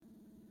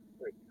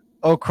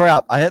Oh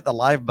crap! I hit the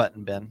live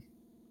button, Ben.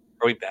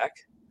 Are we back?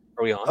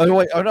 Are we on? Oh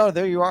wait! Oh no!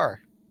 There you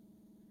are.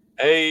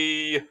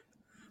 Hey,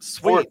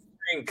 fourth Sweet.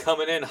 string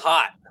coming in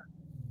hot.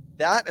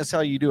 That is how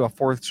you do a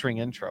fourth string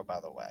intro, by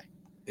the way.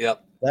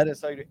 Yep. That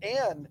is how you do.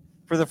 And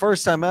for the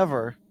first time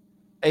ever,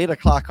 8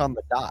 o'clock on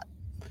the dot.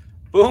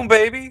 Boom,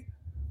 baby.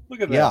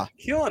 Look at Yeah. that.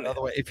 Killing By it.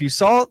 the way, if you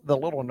saw the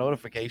little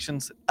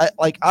notifications,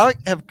 I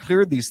have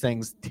cleared these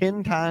things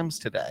 10 times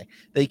today.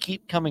 They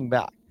keep coming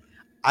back.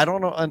 I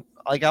don't know.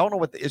 I don't know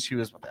what the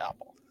issue is with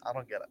Apple. I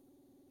don't get it.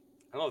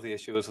 I don't know what the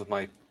issue is with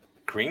my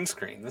green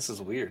screen. This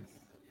is weird.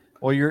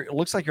 Well, it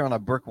looks like you're on a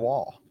brick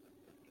wall.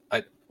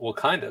 Well,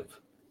 kind of.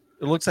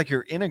 It looks like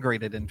you're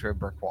integrated into a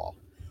brick wall.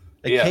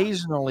 Yeah.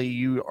 Occasionally,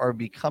 you are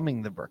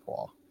becoming the brick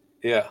wall.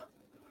 Yeah.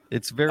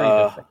 It's very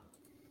different.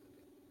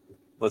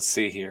 Let's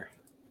see here.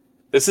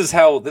 This is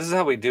how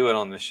we do it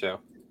on this show.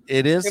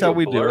 It is how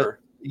we do it. Blur.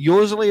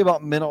 Usually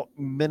about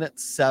minute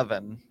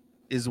 7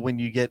 is when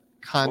you get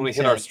content. When we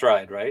hit our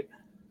stride, right?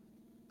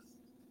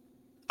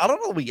 I don't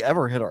know if we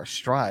ever hit our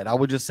stride. I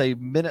would just say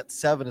minute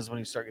 7 is when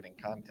you start getting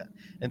content.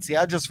 And see,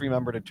 I just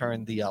remember to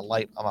turn the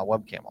light on my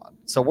webcam on.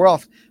 So we're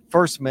off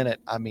first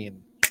minute. I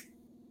mean,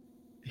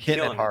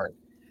 hitting Killing it hard.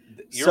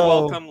 You're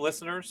welcome,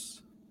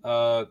 listeners.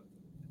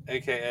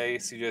 AKA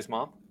CJ's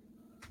mom.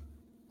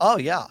 Oh,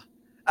 yeah.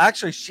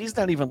 Actually, she's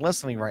not even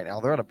listening right now.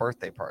 They're at a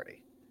birthday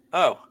party.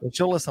 Oh. But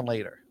she'll listen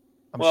later,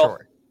 I'm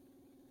sure.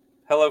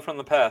 Hello from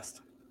the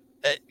past.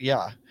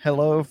 Yeah.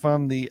 Hello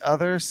from the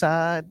other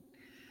side.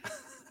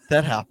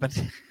 That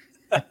happened.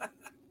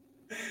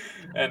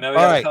 And now we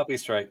got a copy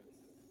strike.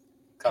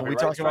 Can we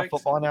talk about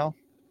football now?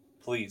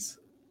 Please.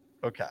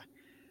 Okay.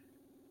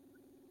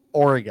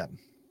 Oregon.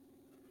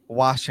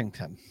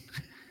 Washington.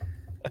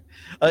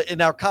 And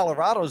now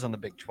Colorado's in the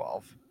Big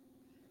 12.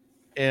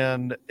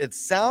 And it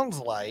sounds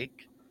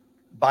like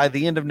by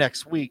the end of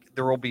next week,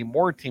 there will be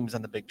more teams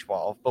in the Big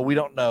 12, but we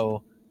don't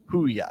know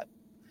who yet.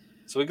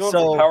 So we going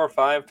from Power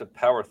 5 to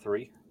Power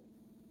 3?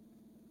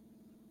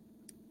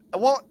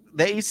 Well,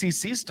 the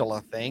ACC is still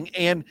a thing.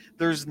 And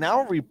there's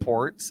now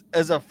reports,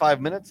 as of 5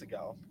 minutes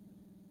ago,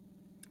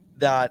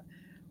 that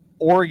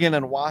Oregon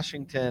and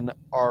Washington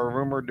are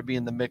rumored to be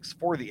in the mix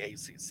for the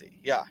ACC.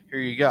 Yeah, here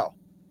you go.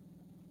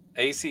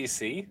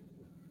 ACC?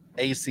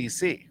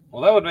 ACC.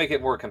 Well, that would make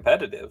it more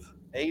competitive.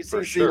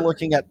 ACC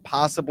looking at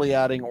possibly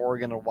adding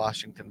Oregon and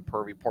Washington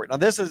per report. Now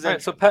this is all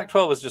right. So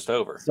Pac-12 is just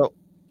over. So,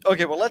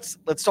 okay, well let's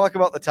talk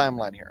about the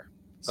timeline here.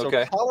 So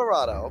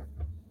Colorado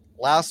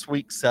last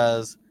week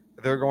says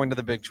they're going to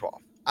the Big 12.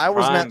 I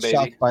was not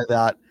shocked by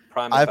that.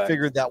 I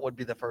figured that would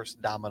be the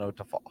first domino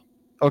to fall.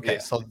 Okay,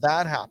 so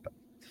that happened.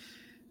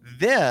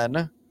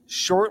 Then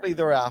shortly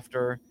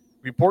thereafter,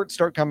 reports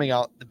start coming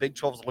out. The Big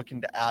 12 is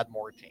looking to add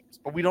more teams,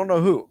 but we don't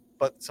know who.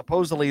 But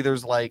supposedly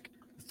there's like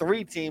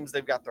 3 teams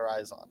they've got their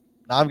eyes on.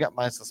 Now I've got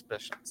my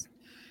suspicions.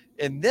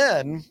 And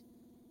then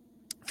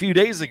a few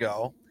days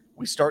ago,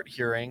 we start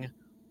hearing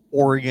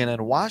Oregon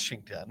and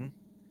Washington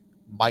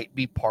might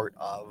be part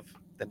of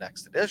the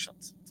next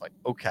editions. It's like,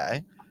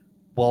 okay,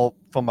 well,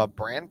 from a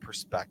brand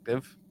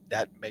perspective,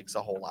 that makes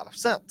a whole lot of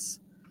sense.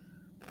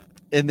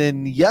 And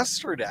then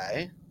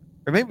yesterday,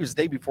 or maybe it was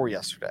the day before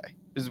yesterday,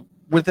 is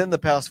within the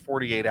past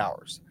 48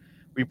 hours,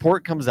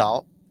 report comes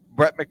out,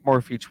 Brett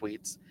McMurphy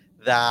tweets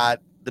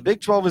that the Big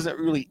 12 isn't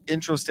really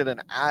interested in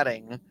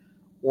adding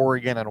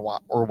Oregon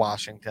or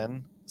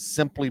Washington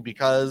simply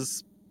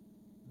because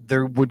they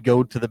would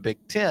go to the Big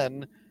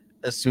 10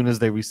 as soon as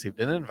they received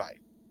an invite.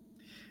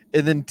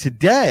 And then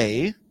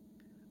today,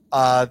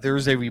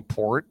 there's a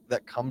report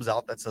that comes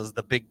out that says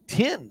the Big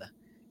 10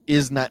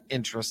 is not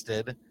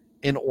interested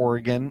in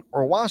Oregon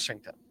or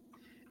Washington.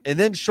 And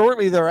then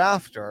shortly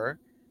thereafter,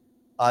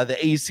 the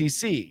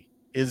ACC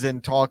is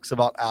in talks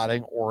about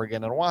adding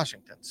Oregon and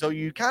Washington. So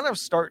you kind of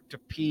start to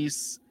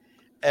piece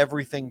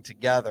everything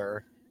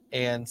together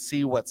and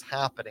see what's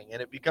happening.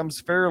 And it becomes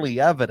fairly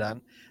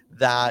evident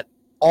that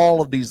all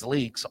of these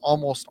leaks,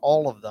 almost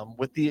all of them,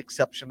 with the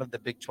exception of the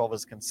Big 12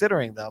 is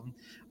considering them,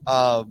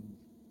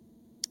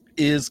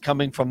 is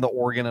coming from the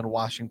Oregon and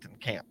Washington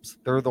camps.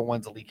 They're the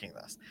ones leaking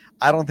this.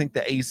 I don't think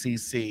the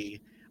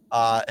ACC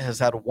has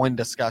had one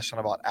discussion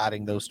about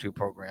adding those 2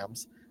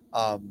 programs.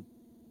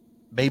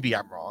 Maybe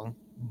I'm wrong,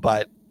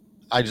 but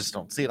I just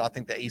don't see it. I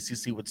think the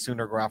ACC would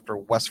sooner go after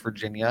West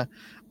Virginia.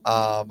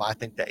 I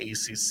think the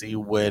ACC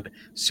would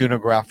sooner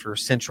go after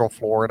Central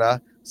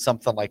Florida,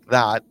 something like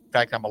that. In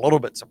fact, I'm a little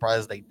bit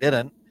surprised they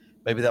didn't.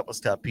 Maybe that was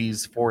to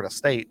appease Florida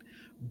State.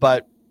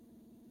 But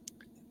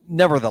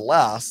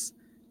nevertheless,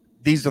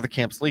 these are the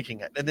camps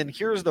leaking it. And then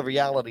here's the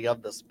reality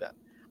of this, Ben.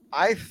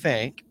 I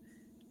think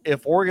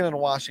if Oregon and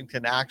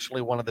Washington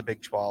actually wanted the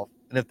Big 12,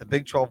 and if the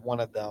Big 12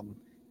 wanted them,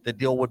 the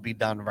deal would be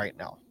done right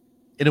now.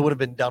 And it would have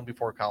been done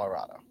before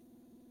Colorado.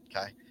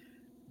 Okay.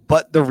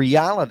 But the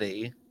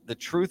reality, the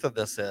truth of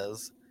this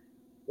is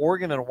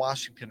Oregon and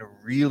Washington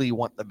really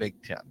want the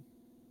Big 10.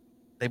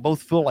 They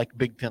both feel like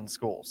Big 10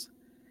 schools.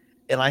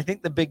 And I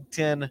think the Big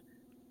 10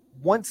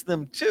 wants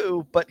them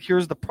too, but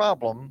here's the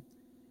problem.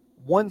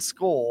 One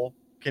school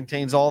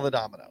contains all the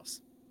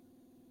dominoes.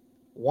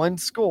 One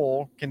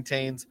school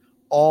contains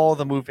all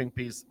the moving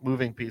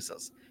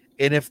pieces.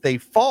 And if they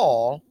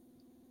fall,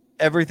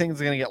 everything's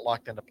going to get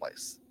locked into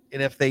place.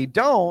 And if they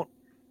don't,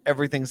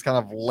 everything's kind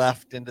of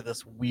left into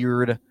this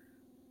weird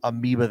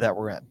amoeba that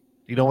we're in.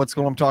 You know what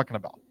school I'm talking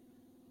about?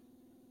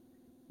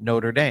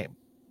 Notre Dame.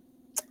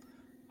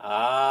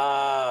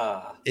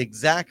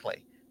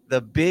 Exactly.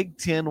 The Big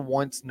Ten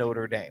wants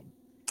Notre Dame.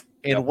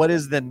 And what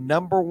is the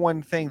number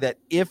one thing that,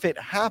 if it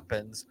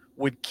happens,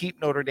 would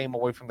keep Notre Dame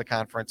away from the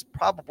conference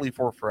probably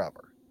for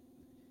forever,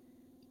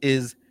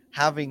 is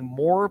having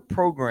more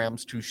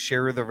programs to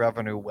share the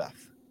revenue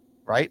with,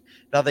 right?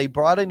 Now, they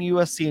brought in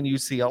USC and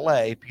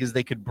UCLA because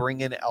they could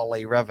bring in LA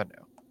revenue.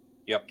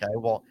 Yep. Okay,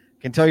 well,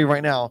 I can tell you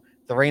right now,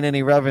 there ain't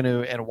any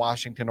revenue in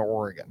Washington or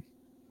Oregon.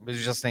 It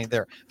just ain't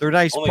there. They're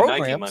nice only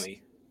programs. Nike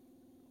money.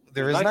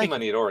 There's Nike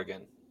money at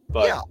Oregon,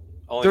 but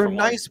only they're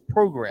nice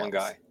programs. One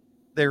guy.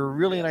 They're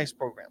really nice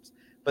programs,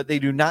 but they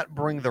do not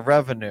bring the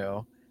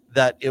revenue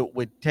that it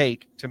would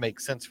take to make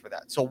sense for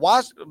that. So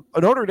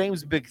Notre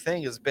Dame's big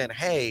thing has been,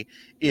 hey,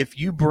 if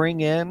you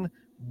bring in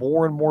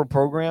more and more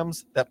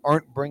programs that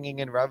aren't bringing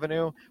in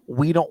revenue,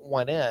 we don't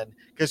want in,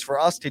 because for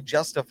us to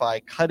justify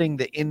cutting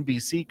the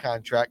NBC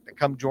contract to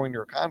come join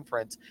your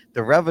conference,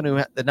 the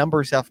revenue, the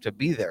numbers have to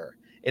be there.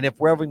 And if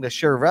we're having to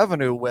share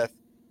revenue with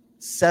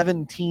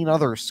 17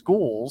 other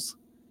schools,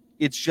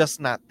 it's just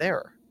not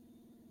there,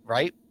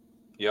 right?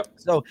 Yep.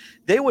 So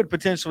they would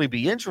potentially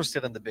be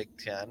interested in the Big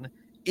Ten,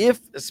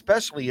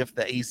 especially if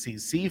the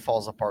ACC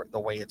falls apart the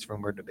way it's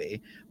rumored to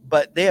be.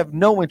 But they have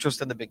no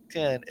interest in the Big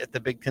Ten if the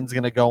Big Ten's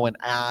going to go and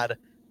add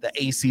the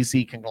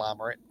ACC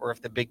conglomerate, or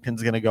if the Big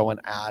Ten's going to go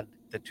and add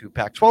the 2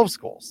 Pac-12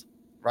 schools,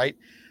 right?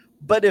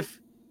 But if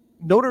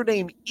Notre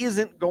Dame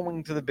isn't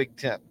going to the Big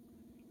Ten,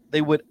 they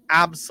would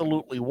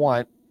absolutely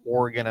want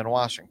Oregon and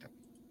Washington,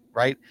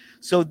 right?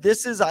 So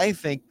this is, I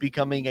think,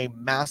 becoming a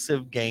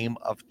massive game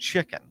of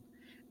chicken.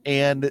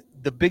 And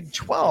the Big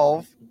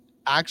 12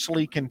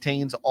 actually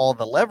contains all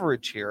the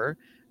leverage here,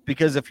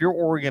 because if you're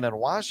Oregon and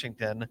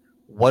Washington,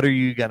 what are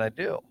you going to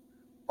do?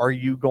 Are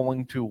you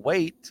going to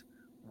wait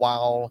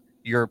while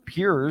your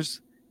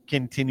peers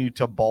continue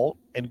to bolt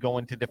and go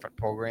into different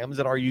programs?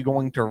 And are you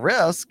going to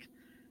risk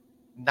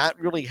not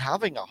really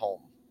having a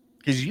home?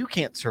 Because you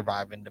can't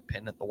survive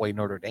independent the way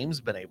Notre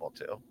Dame's been able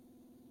to,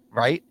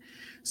 right?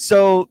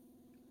 So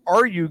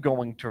are you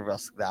going to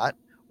risk that?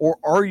 Or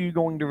are you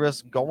going to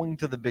risk going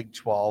to the Big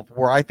 12,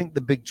 where I think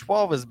the Big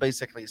 12 has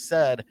basically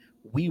said,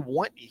 we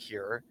want you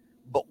here,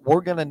 but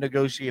we're going to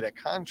negotiate a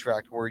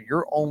contract where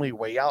your only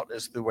way out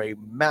is through a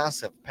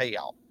massive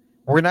payout.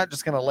 We're not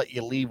just going to let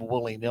you leave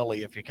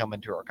willy-nilly if you come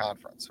into our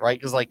conference, right?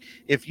 Because, like,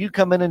 if you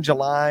come in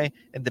July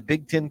and the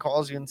Big 10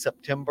 calls you in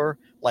September,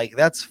 like,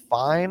 that's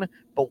fine,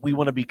 but we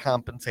want to be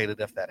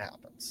compensated if that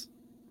happens,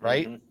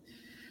 right? Mm-hmm.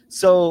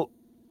 So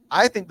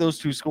I think those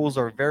two schools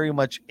are very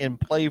much in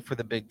play for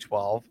the Big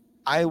 12.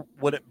 I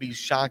wouldn't be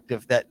shocked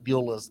if that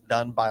deal is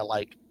done by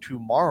like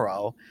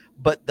tomorrow,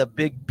 but the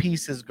big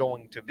piece is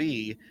going to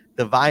be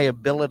the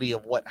viability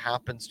of what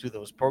happens to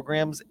those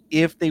programs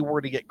if they were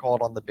to get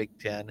called on the Big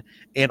 10.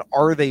 And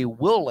are they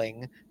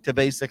willing to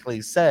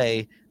basically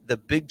say the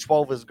Big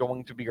 12 is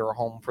going to be our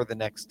home for the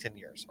next 10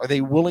 years? Are they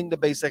willing to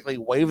basically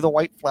wave the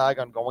white flag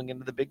on going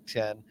into the Big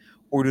 10?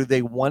 Or do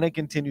they want to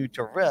continue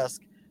to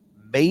risk?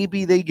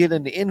 Maybe they get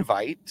an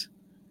invite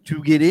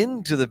to get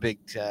into the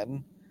Big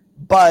 10,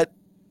 but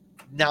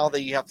now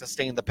that you have to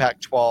stay in the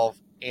Pac-12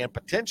 and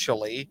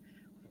potentially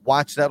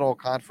watch that whole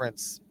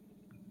conference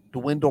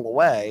dwindle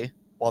away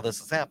while this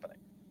is happening.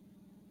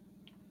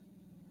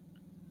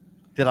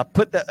 Did I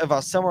put that, if I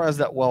summarize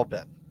that well,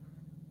 Ben?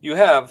 You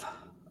have.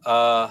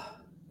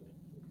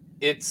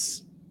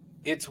 It's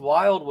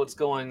wild what's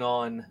going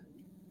on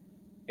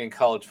in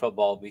college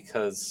football,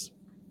 because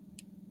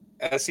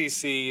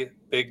SEC,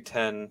 Big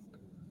Ten,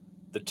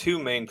 the two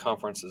main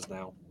conferences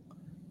now,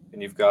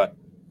 and you've got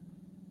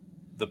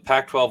the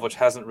Pac-12, which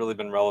hasn't really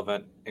been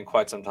relevant in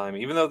quite some time,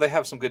 even though they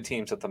have some good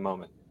teams at the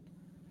moment.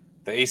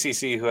 The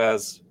ACC, who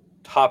has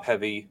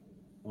top-heavy,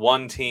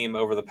 one team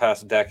over the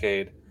past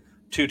decade,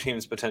 two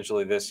teams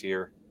potentially this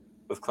year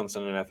with Clemson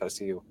and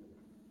FSU.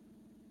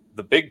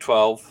 The Big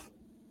 12,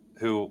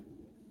 who,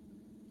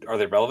 are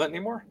they relevant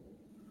anymore?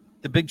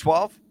 The Big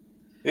 12?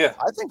 Yeah.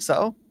 I think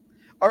so.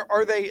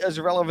 Are they as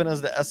relevant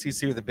as the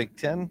SEC or the Big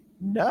 10?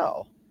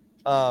 No.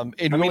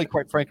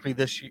 Quite frankly,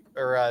 this year,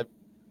 or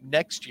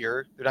next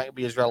year, they're not going to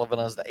be as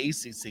relevant as the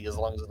ACC as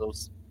long as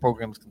those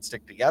programs can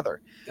stick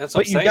together. That's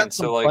what I'm saying. You've got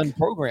some fun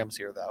programs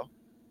here, though.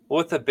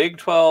 With the Big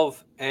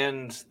 12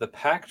 and the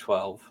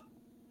Pac-12,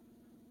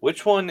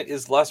 which one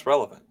is less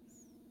relevant?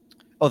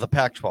 Oh, the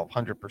Pac-12,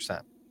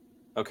 100%.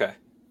 Okay.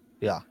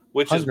 Yeah.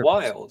 Which 100%. Is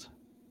wild,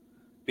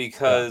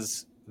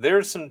 because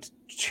there's some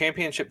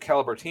championship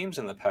caliber teams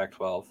in the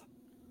Pac-12.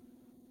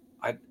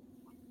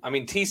 I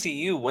mean,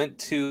 TCU went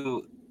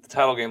to the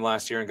title game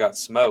last year and got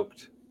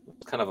smoked. It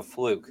was kind of a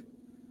fluke.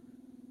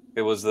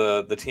 It was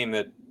the team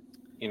that,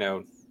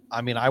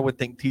 I mean, I would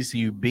think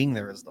TCU being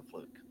there is the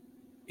fluke.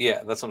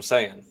 Yeah, that's what I'm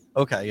saying.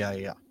 Okay,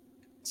 yeah.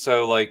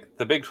 So, like,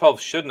 the Big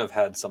 12 shouldn't have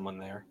had someone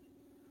there.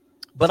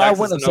 But Texas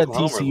I wouldn't have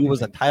said TCU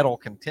was a title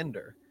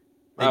contender.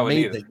 They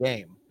made the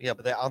game. Yeah,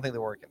 but I don't think they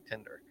were a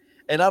contender.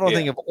 And I don't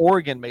think if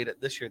Oregon made it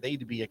this year,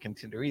 they'd be a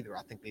contender either.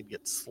 I think they'd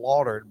get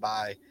slaughtered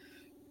by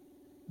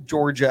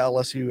Georgia,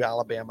 LSU,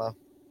 Alabama.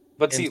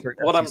 But see,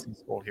 what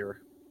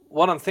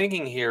I'm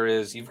thinking here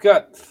is you've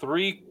got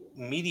 3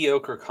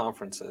 mediocre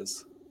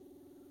conferences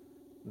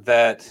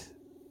that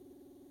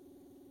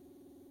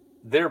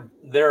they're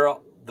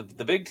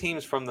the big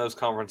teams from those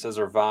conferences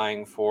are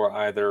vying for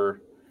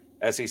either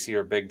SEC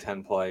or Big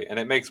Ten play, and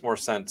it makes more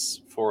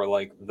sense for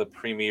like the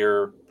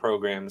premier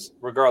programs,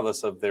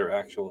 regardless of their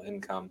actual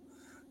income,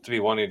 to be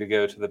wanting to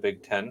go to the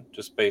Big Ten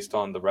just based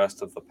on the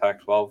rest of the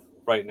Pac-12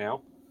 right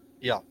now.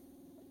 Yeah.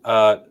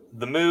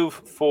 The move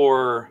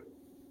for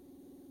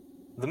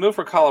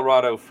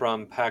Colorado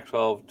from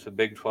Pac-12 to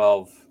Big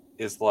 12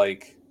 is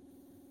like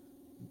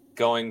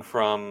going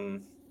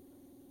from,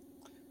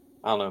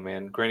 I don't know,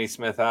 man, Granny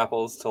Smith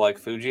apples to like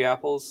Fuji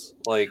apples.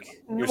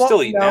 Like you're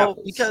still eating apples.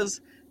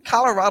 Because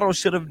Colorado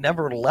should have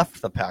never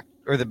left the Pac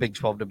or the Big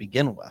 12 to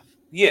begin with.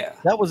 Yeah,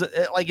 that was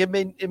like it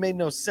made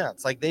no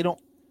sense. Like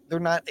they're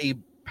not a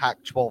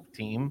Pac-12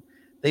 team.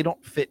 They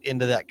don't fit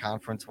into that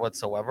conference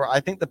whatsoever. I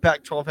think the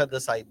Pac-12 had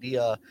this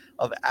idea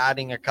of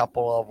adding a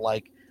couple of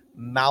like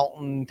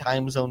mountain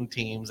time zone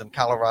teams, and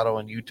Colorado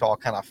and Utah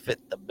kind of fit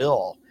the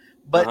bill.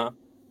 But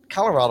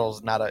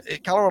Colorado's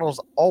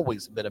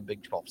always been a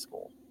Big 12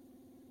 school.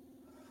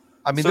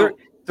 I mean,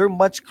 they're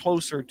much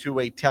closer to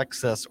a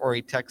Texas or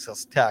a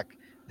Texas Tech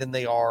than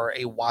they are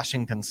a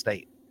Washington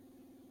State.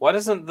 Why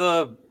doesn't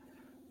the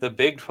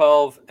Big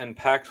 12 and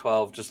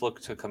Pac-12 just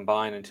look to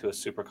combine into a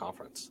super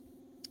conference?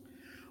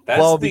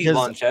 That's the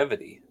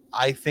longevity.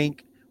 I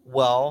think,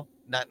 well,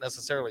 not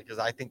necessarily, because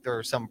I think there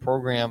are some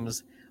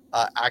programs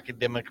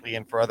academically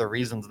and for other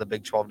reasons the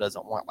Big 12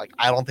 doesn't want. Like,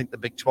 I don't think the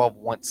Big 12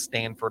 wants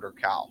Stanford or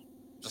Cal.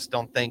 Just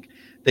don't think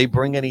they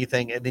bring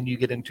anything, and then you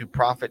get into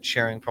profit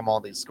sharing from all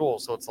these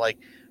schools. So it's like,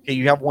 okay,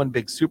 you have one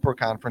big super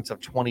conference of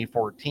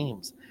 24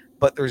 teams,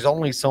 but there's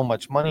only so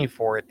much money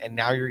for it, and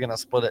now you're going to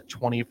split it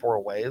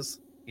 24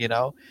 ways. You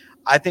know,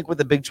 I think what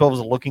the Big 12 is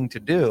looking to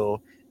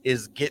do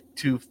is get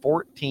to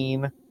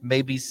 14,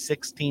 maybe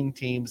 16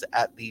 teams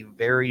at the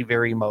very,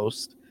 very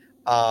most,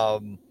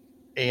 and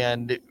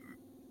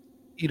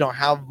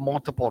have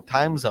multiple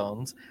time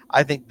zones.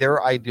 I think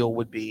their ideal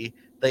would be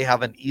they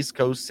have an East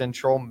Coast,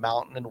 Central,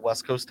 Mountain, and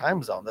West Coast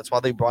time zone. That's why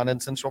they brought in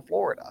Central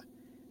Florida,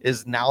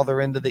 is now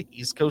they're into the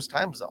East Coast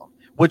time zone,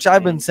 which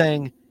I've been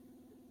saying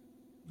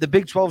the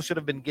Big 12 should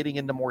have been getting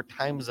into more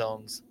time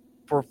zones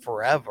for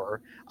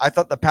forever. I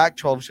thought the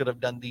Pac-12 should have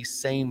done the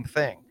same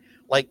thing.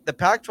 Like, the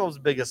Pac-12's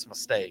biggest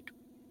mistake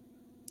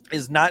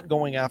is not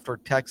going after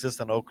Texas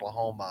and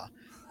Oklahoma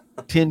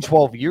 10,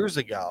 12 years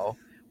ago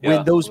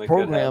when those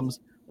programs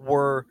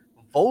were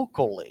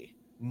vocally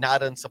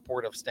not in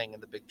support of staying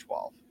in the Big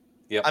 12.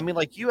 Yep. I mean,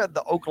 like, you had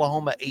the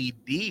Oklahoma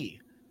AD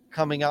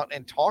coming out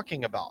and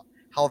talking about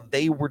how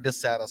they were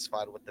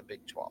dissatisfied with the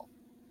Big 12.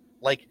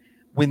 Like,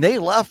 when they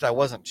left, I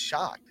wasn't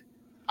shocked.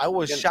 I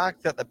was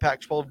shocked that the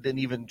Pac-12 didn't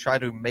even try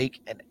to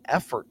make an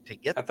effort to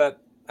get at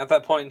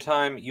that point in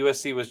time.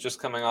 USC was just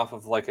coming off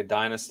of like a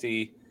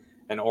dynasty,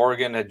 and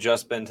Oregon had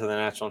just been to the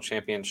national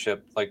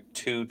championship like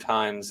 2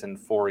 times in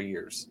 4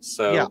 years.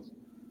 So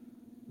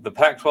the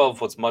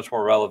Pac-12 was much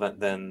more relevant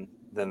than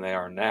they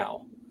are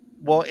now.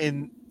 Well,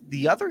 and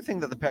the other thing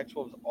that the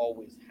Pac-12 has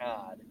always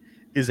had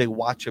is a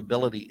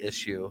watchability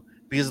issue,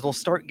 because they'll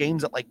start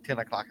games at like 10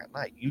 o'clock at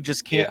night. You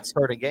just can't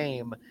start a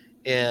game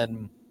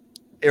in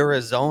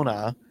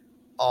Arizona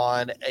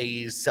on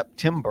a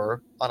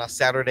September on a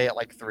Saturday at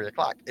like 3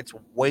 o'clock. It's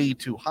way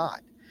too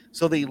hot.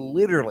 So they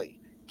literally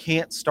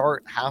can't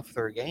start half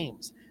their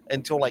games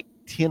until like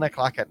 10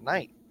 o'clock at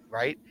night,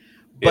 right?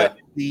 But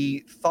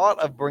the thought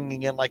of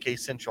bringing in like a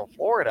Central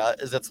Florida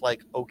is it's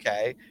like,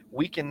 okay,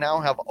 we can now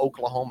have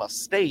Oklahoma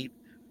State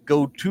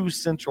go to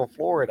Central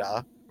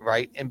Florida,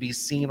 right, and be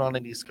seen on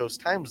an East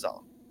Coast time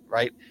zone,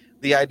 right?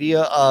 The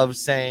idea of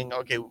saying,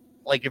 okay,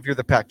 like if you're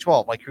the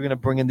Pac-12, like you're going to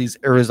bring in these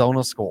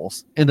Arizona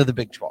schools into the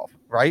Big 12,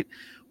 right?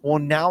 Well,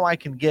 now I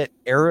can get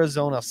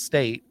Arizona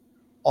State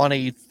on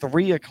a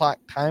 3 o'clock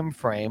time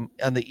frame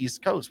on the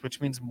East Coast, which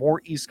means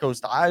more East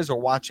Coast eyes are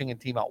watching a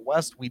team out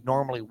West we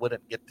normally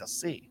wouldn't get to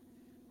see,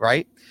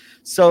 right?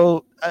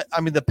 So,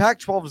 I mean, the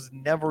Pac-12 has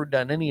never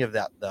done any of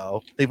that,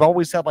 though. They've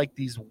always had like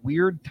these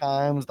weird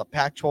times, the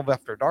Pac-12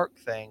 After Dark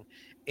thing,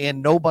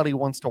 and nobody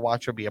wants to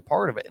watch or be a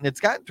part of it. And it's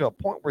gotten to a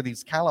point where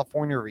these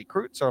California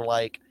recruits are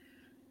like,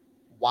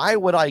 why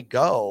would I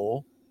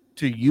go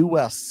to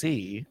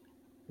USC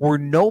where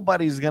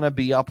nobody's going to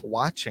be up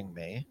watching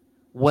me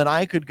when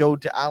I could go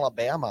to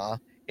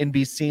Alabama and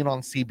be seen on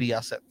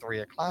CBS at 3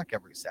 o'clock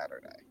every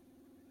Saturday?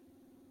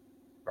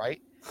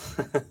 Right?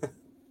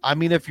 I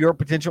mean, if you're a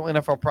potential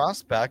NFL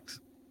prospect,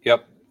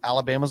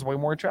 Alabama's way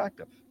more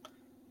attractive.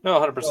 No,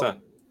 100%. So,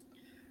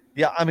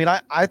 yeah, I mean,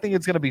 I think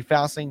it's going to be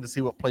fascinating to see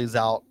what plays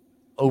out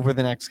over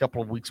the next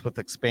couple of weeks with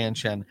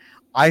expansion.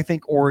 I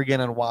think Oregon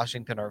and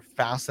Washington are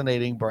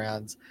fascinating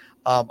brands.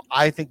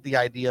 I think the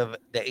idea of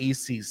the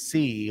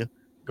ACC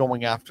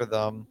going after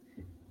them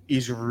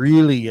is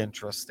really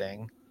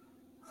interesting.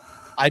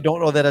 I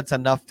don't know that it's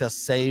enough to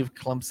save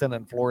Clemson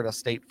and Florida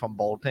State from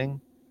bolting,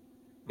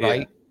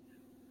 right? Yeah.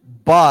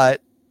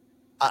 But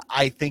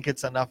I think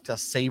it's enough to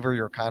savor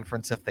your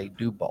conference if they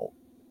do bolt.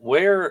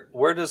 Where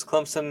does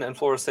Clemson and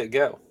Florida State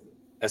go?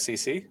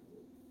 SEC?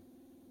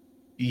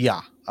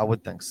 Yeah, I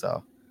would think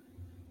so.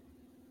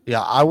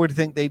 Yeah, I would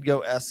think they'd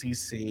go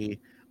SEC.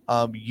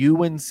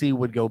 UNC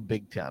would go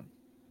Big Ten,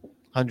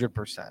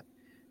 100%.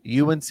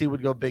 UNC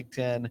would go Big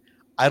Ten.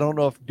 I don't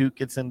know if Duke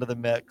gets into the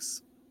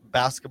mix.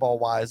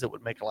 Basketball-wise, it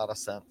would make a lot of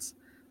sense.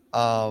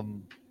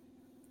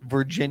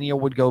 Virginia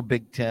would go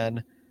Big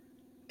Ten.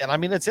 And, I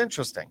mean, it's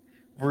interesting.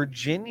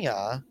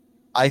 Virginia,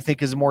 I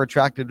think, is more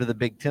attractive to the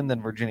Big Ten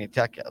than Virginia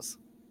Tech is,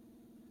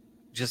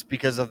 just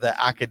because of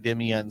the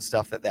academia and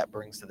stuff that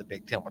brings to the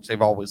Big Ten, which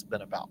they've always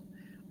been about.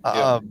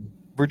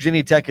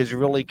 Virginia Tech is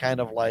really kind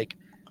of like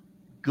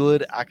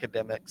good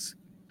academics,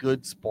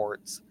 good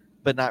sports,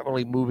 but not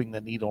really moving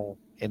the needle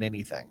in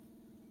anything.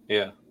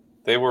 Yeah.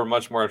 They were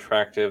much more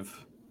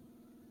attractive,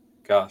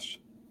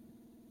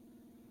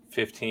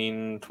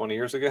 15, 20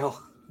 years ago.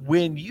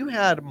 When you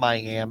had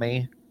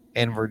Miami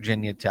and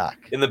Virginia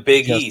Tech. In the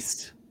Big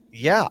East.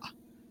 Yeah.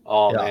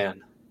 Oh, yeah.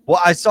 Man.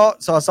 Well, I saw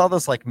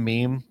this like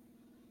meme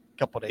a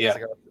couple of days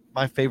ago.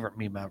 My favorite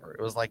meme ever.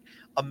 It was like,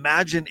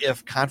 imagine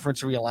if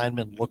conference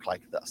realignment looked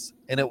like this.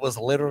 And it was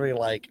literally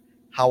like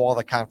how all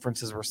the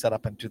conferences were set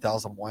up in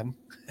 2001.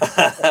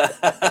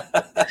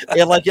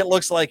 And like, it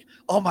looks like,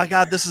 oh my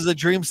God, this is a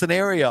dream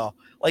scenario.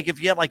 Like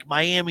if you had like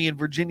Miami and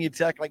Virginia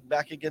Tech like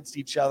back against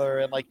each other,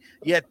 and like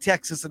you had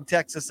Texas and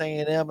Texas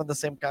A&M in the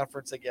same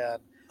conference again.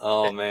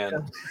 Oh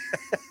man.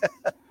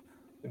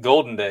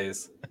 Golden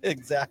days.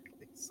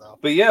 Exactly. So,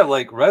 but yeah,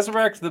 like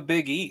resurrect the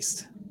Big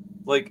East.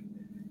 Like,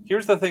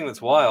 here's the thing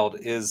that's wild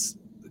is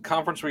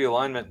conference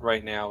realignment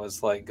right now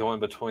is like going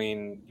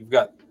between, you've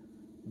got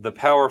the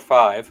Power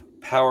Five,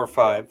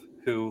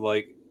 who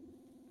like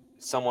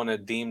someone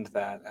had deemed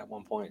that at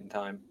one point in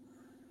time.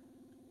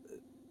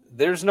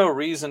 There's no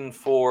reason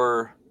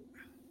for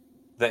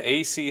the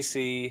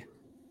ACC,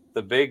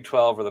 the Big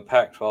 12, or the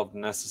Pac-12 to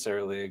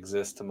necessarily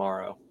exist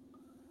tomorrow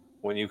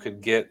when you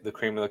could get the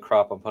cream of the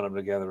crop and put them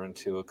together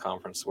into a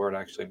conference where it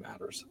actually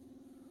matters.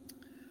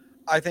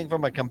 I think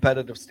from a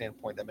competitive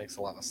standpoint, that makes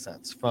a lot of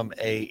sense. From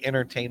a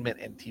entertainment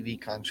and TV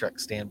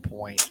contract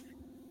standpoint,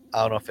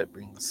 I don't know if it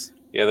brings...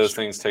 Yeah, those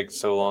things take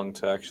so long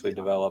to actually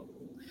develop.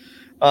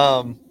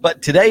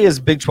 But today is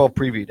Big 12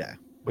 Preview Day,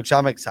 which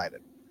I'm excited.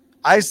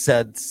 I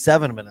said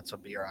 7 minutes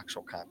would be our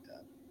actual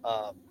content.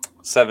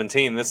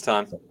 17 this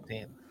time.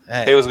 17.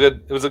 Hey, it was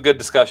good. It was a good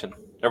discussion.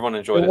 Everyone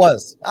enjoyed it. It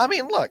was. I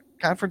mean, look,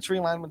 conference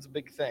realignment's a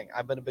big thing.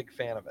 I've been a big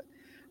fan of it.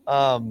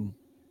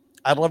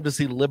 I'd love to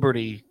see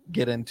Liberty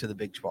get into the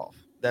Big 12.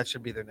 That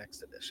should be their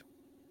next edition.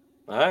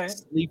 All right.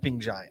 Sleeping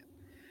giant.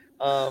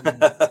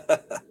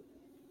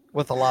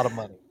 With a lot of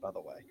money, by the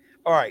way.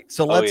 All right,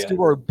 so let's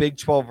do our Big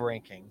 12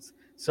 rankings.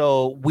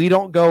 So we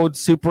don't go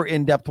super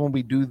in-depth when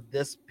we do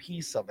this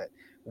piece of it.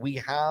 We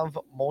have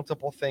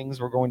multiple things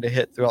we're going to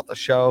hit throughout the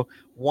show.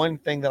 One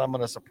thing that I'm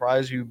going to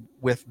surprise you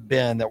with,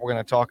 Ben, that we're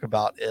going to talk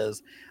about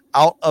is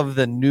out of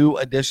the new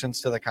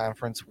additions to the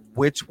conference,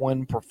 which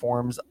one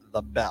performs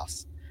the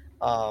best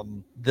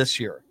this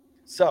year.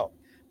 So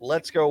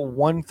let's go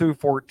 1 through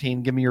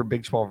 14. Give me your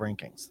Big 12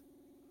 rankings.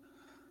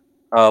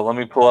 Let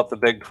me pull up the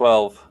Big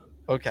 12.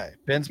 Okay.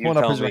 Ben's pulling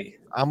up his rankings.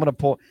 I'm going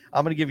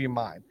to give you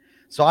mine.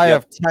 So I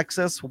have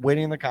Texas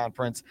winning the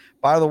conference.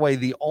 By the way,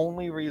 the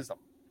only reason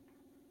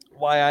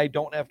why I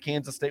don't have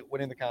Kansas State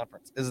winning the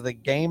conference is the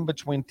game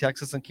between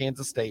Texas and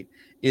Kansas State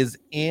is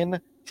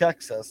in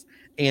Texas,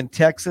 and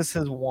Texas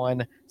has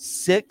won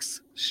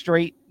 6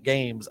 straight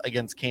games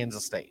against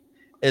Kansas State.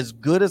 As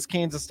good as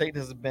Kansas State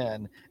has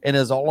been, and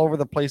as all over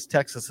the place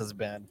Texas has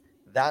been,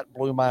 that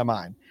blew my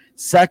mind.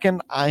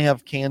 Second, I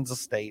have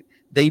Kansas State.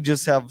 They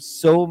just have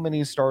so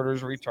many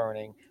starters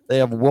returning. They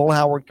have Will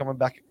Howard coming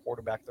back at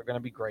quarterback. They're going to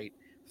be great.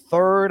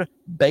 Third,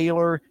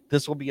 Baylor.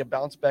 This will be a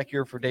bounce back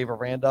year for Dave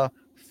Aranda.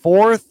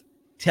 Fourth,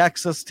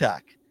 Texas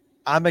Tech.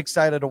 I'm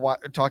excited to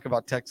talk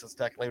about Texas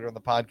Tech later in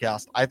the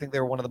podcast. I think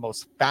they're one of the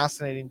most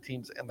fascinating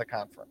teams in the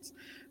conference.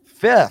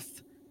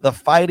 Fifth, the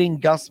Fighting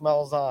Gus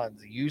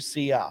Malzahn's,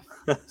 UCF.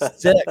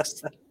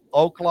 Sixth,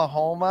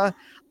 Oklahoma.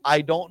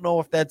 I don't know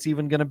if that's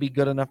even going to be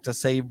good enough to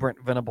save Brent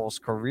Venables'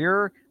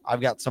 career. I've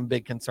got some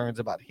big concerns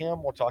about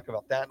him. We'll talk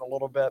about that in a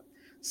little bit.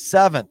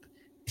 Seventh,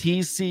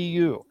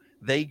 TCU.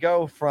 They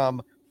go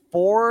from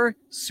 4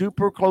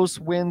 super close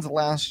wins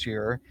last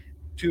year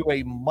to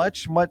a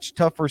much, much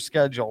tougher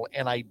schedule,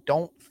 and I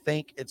don't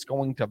think it's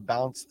going to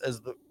bounce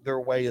their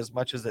way as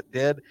much as it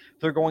did.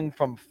 They're going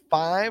from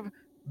 5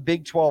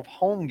 Big 12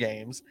 home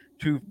games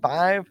to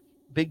 5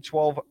 Big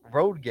 12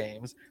 road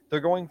games.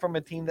 They're going from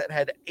a team that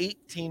had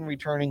 18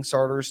 returning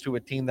starters to a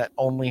team that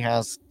only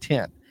has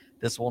 10.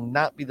 This will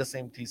not be the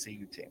same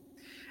TCU team.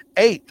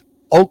 8th,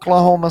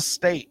 Oklahoma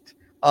State.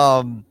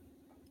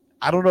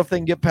 I don't know if they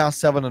can get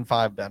past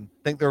 7-5, Ben.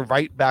 I think they're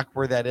right back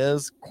where that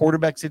is.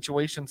 Quarterback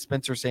situation,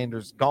 Spencer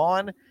Sanders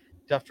gone.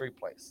 Tough to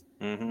replace.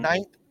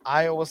 9th,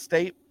 Iowa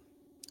State.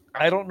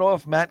 I don't know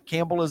if Matt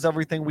Campbell is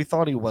everything we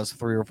thought he was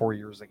 3 or 4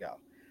 years ago.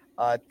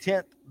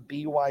 10th,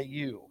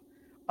 BYU.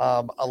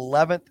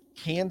 11th,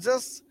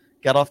 Kansas.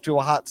 Got off to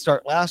a hot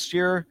start last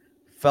year.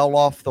 Fell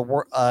off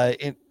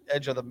the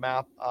edge of the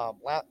map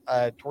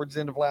towards the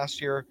end of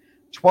last year.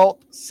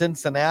 12th,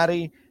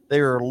 Cincinnati. They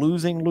are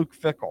losing Luke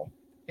Fickell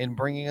and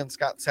bringing in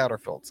Scott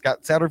Satterfield.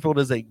 Scott Satterfield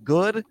is a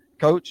good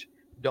coach.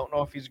 Don't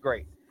know if he's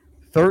great.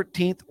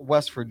 13th,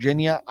 West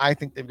Virginia. I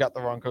think they've got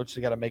the wrong coach.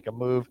 They got to make a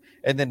move.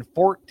 And then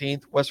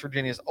 14th, West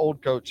Virginia's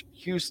old coach,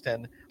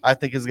 Houston, I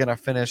think is going to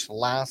finish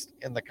last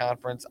in the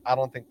conference. I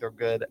don't think they're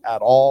good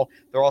at all.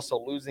 They're also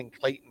losing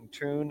Clayton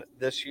Tune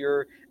this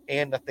year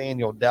and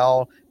Nathaniel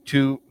Dell,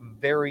 two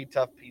very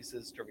tough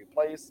pieces to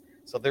replace.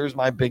 So there's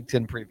my Big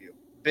 10 preview.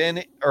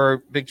 Ben,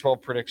 or Big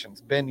 12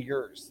 predictions. Ben,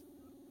 yours.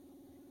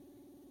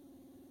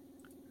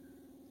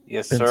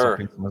 Yes, ben, sir.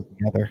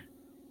 Together.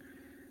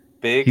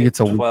 Big he gets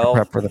a week 12 to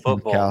prep for the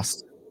football.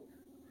 Podcast,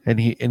 and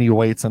he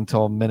waits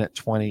until minute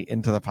 20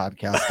 into the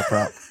podcast to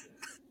prep.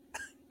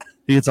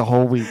 He gets a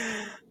whole week,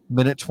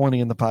 minute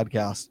 20 in the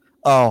podcast.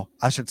 Oh,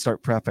 I should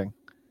start prepping.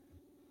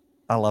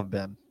 I love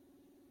Ben.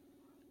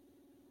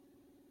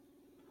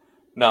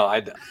 No,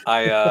 I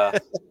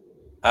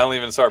don't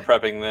even start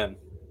prepping then.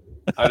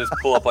 I just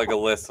pull up like a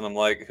list and I'm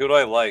like, who do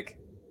I like?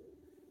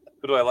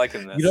 Who do I like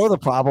in this? You know the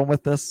problem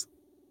with this?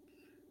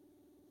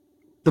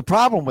 The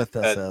problem with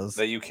this is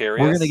that you carry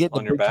we're going to get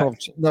on the your Big 12. back.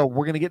 No,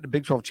 we're going to get the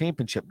Big 12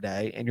 championship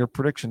day, and your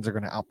predictions are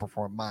going to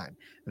outperform mine.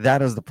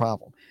 That is the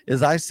problem.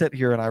 Is I sit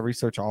here and I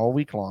research all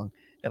week long,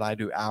 and I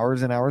do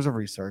hours and hours of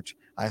research.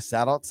 I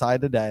sat outside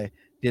today,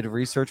 did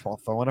research while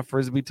throwing a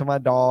frisbee to my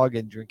dog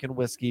and drinking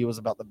whiskey. It was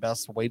about the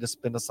best way to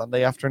spend a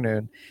Sunday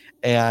afternoon,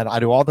 and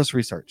I do all this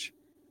research.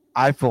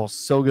 I feel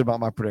so good about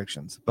my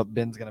predictions, but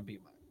Ben's going to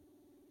beat mine.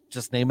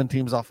 Just naming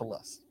teams off a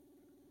list.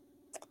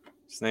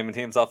 Just naming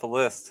teams off a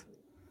list.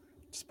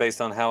 Just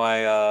based on how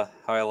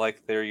I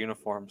like their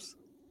uniforms.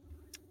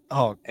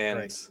 Oh, and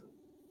great.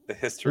 The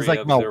history. It's like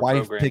of my their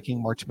wife program.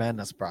 picking March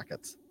Madness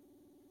brackets.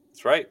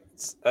 That's right.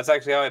 That's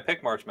actually how I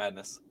pick March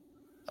Madness.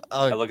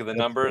 I look at the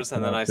numbers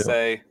and then I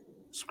say,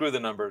 "Screw the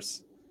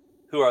numbers.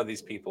 Who are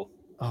these people?"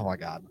 Oh my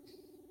God!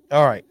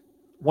 All right,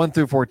 1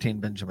 through 14,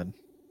 Benjamin.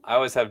 I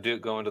always have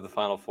Duke going to the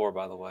Final Four.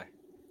 By the way,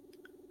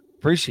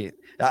 appreciate it.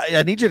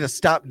 I need you to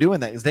stop doing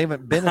that because they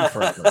haven't been in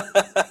forever.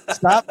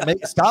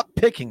 Stop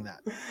picking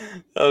that.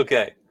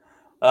 Okay.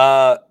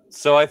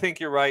 So I think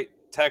you're right.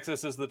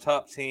 Texas is the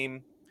top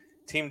team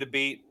to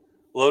beat,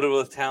 loaded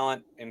with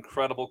talent,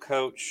 incredible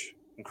coach,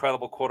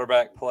 incredible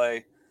quarterback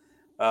play.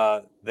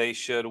 They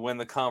should win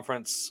the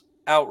conference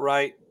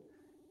outright,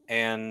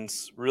 and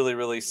really,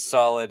 really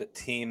solid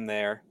team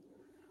there.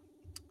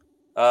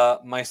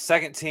 My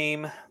second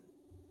team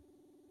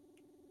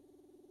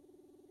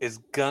is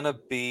going to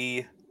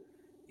be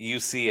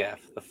UCF,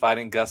 the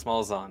Fighting Gus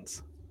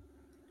Malzahn's.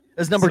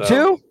 Is number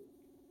two?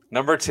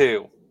 Number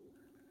 2.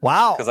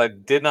 Wow. Because I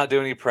did not do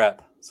any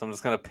prep, so I'm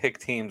just going to pick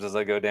teams as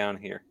I go down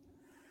here.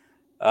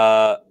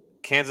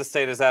 Kansas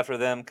State is after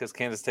them because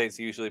Kansas State's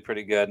usually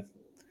pretty good.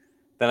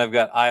 Then I've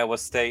got Iowa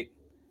State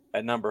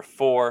at number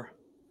 4.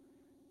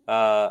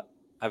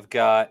 I've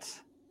got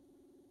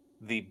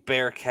the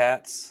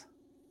Bearcats,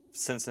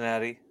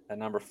 Cincinnati, at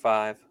number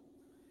 5.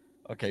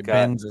 Okay,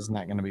 Ben's is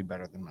not going to be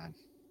better than mine.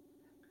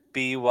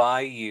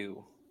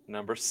 BYU,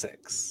 number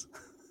 6.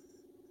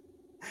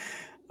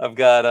 I've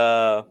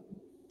got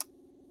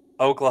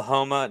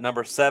Oklahoma,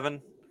 number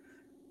 7.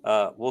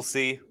 We'll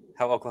see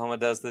how Oklahoma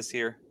does this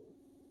year.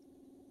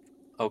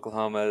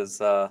 Oklahoma is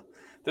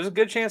there's a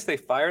good chance they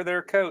fire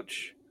their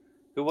coach,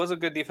 who was a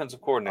good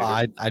defensive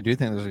coordinator. I do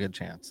think there's a good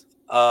chance.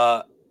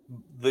 The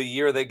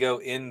year they go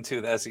into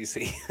the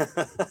SEC.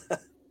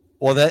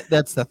 Well,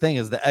 that's the thing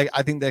is that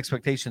I think the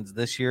expectations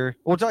this year.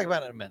 We'll talk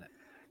about it in a minute.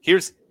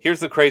 Here's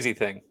the crazy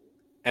thing,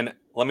 and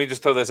let me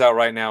just throw this out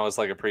right now as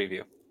like a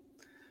preview.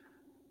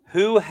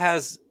 Who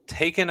has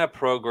taken a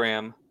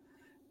program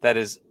that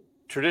is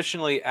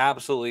traditionally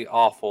absolutely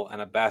awful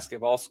and a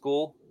basketball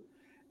school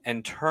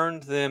and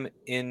turned them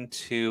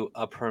into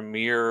a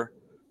premier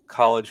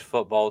college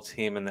football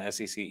team in the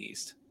SEC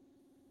East?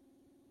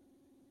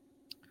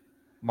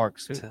 Mark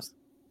Stoops.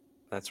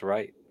 That's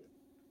right.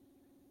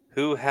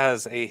 Who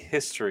has a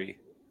history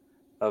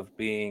of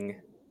being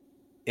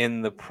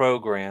in the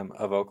program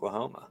of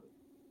Oklahoma?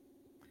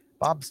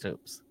 Bob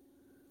Stoops.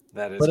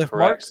 That is correct. But if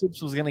correct. Mark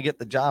Stoops was going to get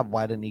the job,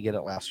 why didn't he get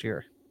it last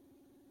year?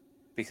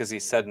 Because he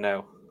said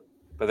no.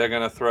 But they're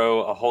going to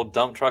throw a whole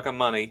dump truck of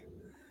money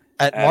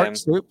at Mark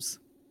Stoops.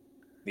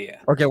 Yeah.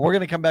 Okay, we're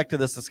going to come back to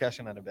this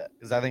discussion in a bit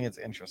because I think it's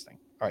interesting.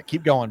 All right,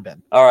 keep going,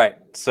 Ben. All right.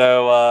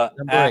 So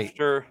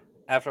after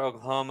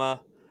Oklahoma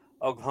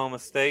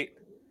State,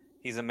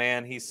 he's a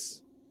man.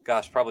 He's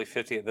probably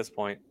 50 at this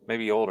point,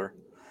 maybe older.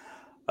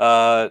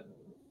 After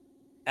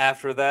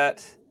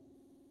that,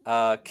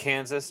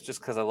 Kansas,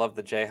 just because I love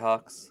the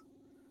Jayhawks.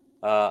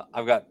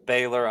 I've got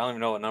Baylor. I don't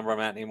even know what number I'm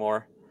at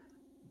anymore.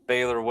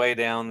 Baylor way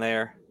down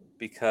there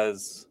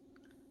because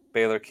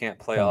Baylor can't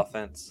play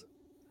offense.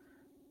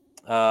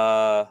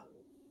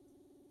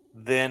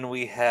 Then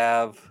we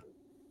have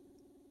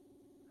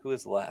Who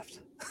is left?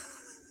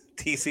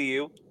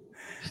 TCU.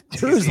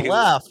 Who's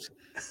left?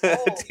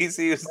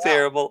 TCU is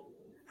terrible.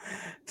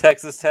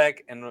 Texas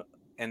Tech and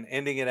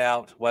ending it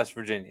out, West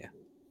Virginia.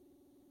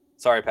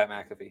 Sorry, Pat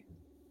McAfee.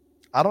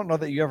 I don't know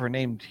that you ever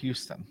named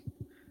Houston.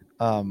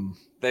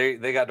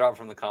 They got dropped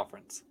from the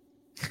conference.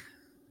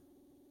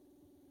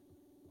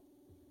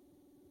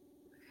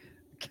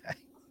 Okay.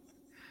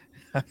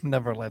 I'm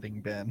never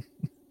letting Ben.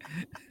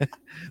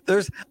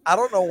 I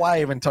don't know why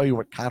I even tell you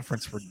what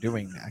conference we're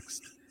doing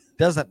next.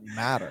 Doesn't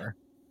matter.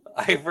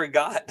 I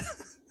forgot.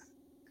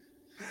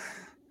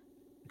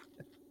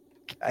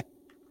 Okay.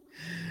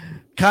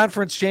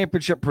 Conference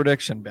championship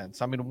prediction, Ben.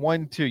 So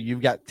 1-2.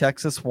 You've got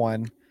Texas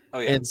 1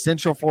 and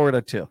Central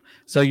Florida 2.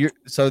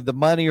 So the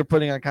money you're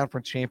putting on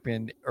conference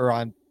champion, or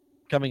on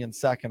coming in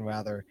second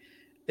rather,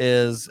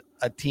 is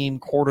a team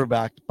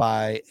quarterbacked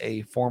by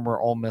a former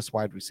Ole Miss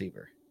wide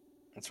receiver.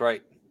 That's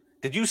right.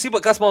 Did you see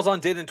what Gus Malzahn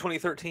did in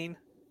 2013?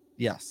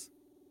 Yes.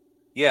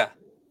 Yeah.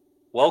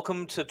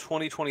 Welcome to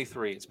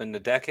 2023. It's been a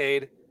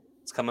decade.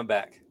 It's coming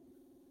back.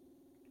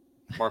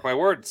 Mark my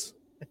words.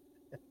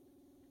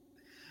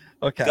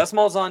 Okay. Gus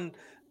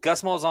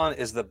Malzahn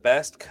is the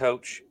best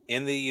coach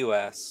in the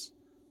U.S.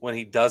 when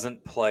he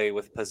doesn't play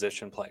with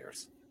position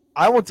players.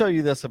 I will tell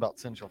you this about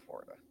Central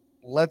Florida.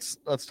 Let's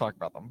talk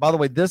about them. By the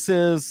way, this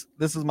is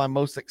my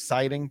most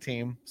exciting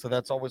team. So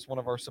that's always one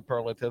of our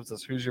superlatives,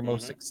 is who's your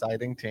most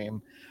exciting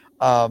team.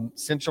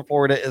 Central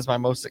Florida is my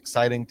most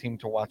exciting team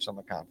to watch on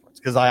the conference,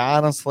 because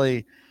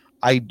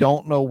I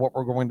don't know what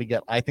we're going to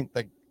get. I think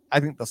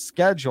the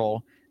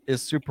schedule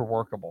is super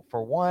workable.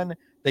 For one,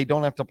 they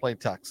don't have to play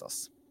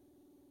Texas.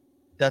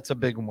 That's a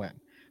big win.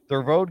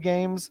 Their road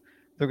games,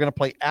 they're going to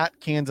play at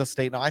Kansas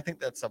State. Now, I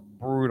think that's a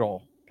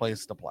brutal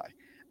place to play.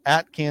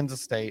 At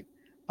Kansas State,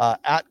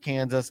 at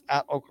Kansas,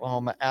 at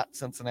Oklahoma, at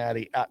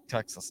Cincinnati, at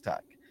Texas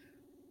Tech.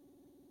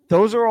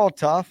 Those are all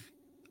tough.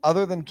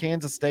 Other than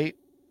Kansas State,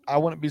 I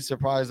wouldn't be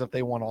surprised if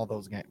they won all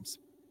those games.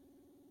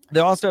 They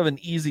also have an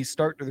easy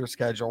start to their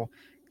schedule: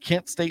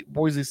 Kent State,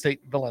 Boise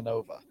State,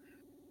 Villanova.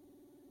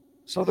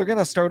 So they're going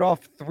to start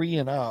off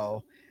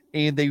 3-0,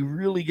 and they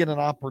really get an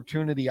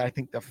opportunity, I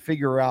think, to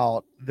figure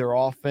out their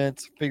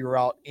offense, figure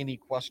out any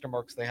question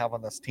marks they have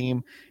on this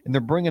team. And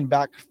they're bringing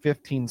back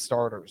 15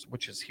 starters,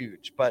 which is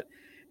huge. But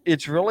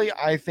it's really,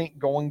 I think,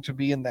 going to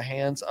be in the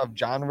hands of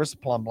John Rhys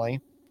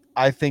Plumlee.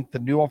 I think the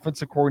new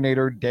offensive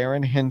coordinator,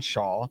 Darren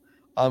Henshaw,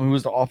 who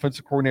was the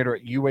offensive coordinator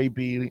at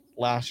UAB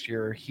last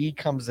year, he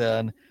comes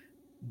in.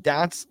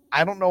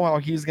 I don't know how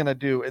he's going to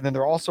do. And then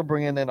they're also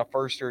bringing in a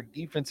first-year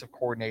defensive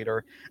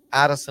coordinator,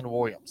 Addison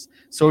Williams.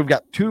 So we've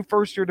got 2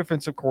 first-year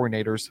defensive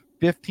coordinators,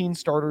 15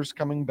 starters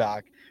coming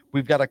back.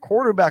 We've got a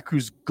quarterback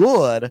who's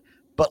good,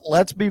 but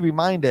let's be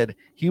reminded,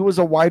 he was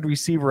a wide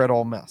receiver at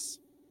Ole Miss.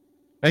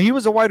 Now, he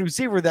was a wide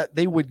receiver that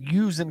they would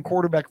use in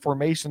quarterback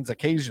formations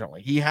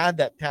occasionally. He had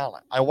that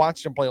talent. I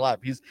watched him play live.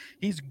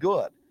 He's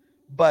good,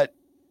 but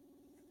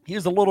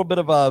he's a little bit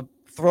of a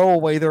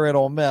throwaway there at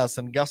Ole Miss,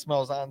 and Gus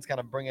Malzahn's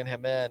kind of bringing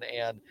him in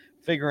and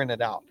figuring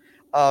it out.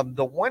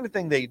 The one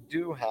thing they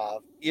do have,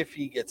 if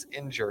he gets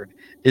injured,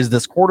 is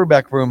this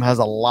quarterback room has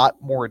a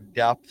lot more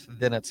depth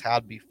than it's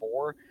had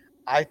before.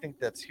 I think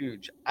that's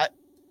huge.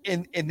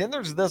 And then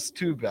there's this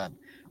too, Ben.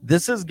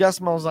 This is Gus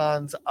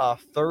Malzahn's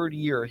third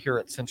year here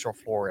at Central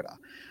Florida.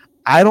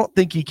 I don't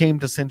think he came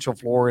to Central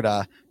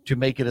Florida to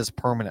make it his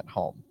permanent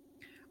home.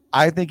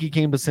 I think he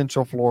came to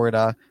Central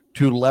Florida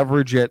to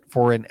leverage it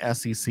for an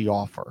SEC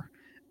offer.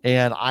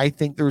 And I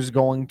think there's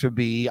going to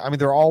be,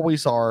 there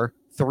always are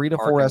 3 to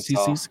 4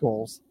 SEC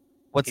schools.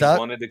 What's that? He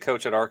wanted to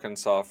coach at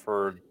Arkansas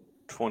for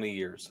 20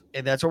 years.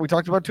 And that's what we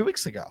talked about 2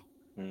 weeks ago,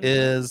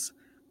 is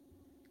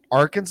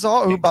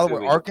Arkansas, who, by the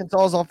way,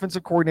 Arkansas's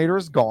offensive coordinator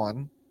is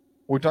gone.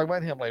 We'll talk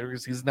about him later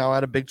because he's now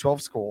at a Big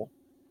 12 school,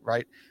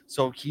 right?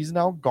 So he's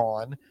now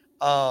gone.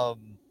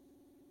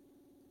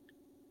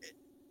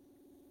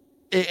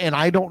 And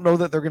I don't know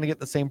that they're going to get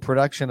the same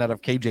production out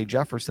of KJ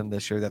Jefferson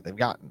this year that they've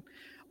gotten.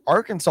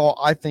 Arkansas,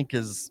 I think,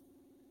 is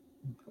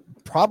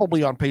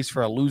probably on pace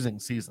for a losing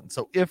season.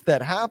 So if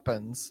that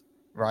happens,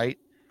 right,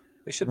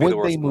 they should be the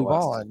worst they move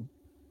on?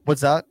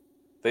 What's that?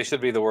 They should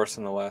be the worst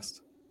in the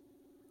West.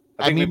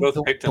 I think we both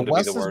picked them to be the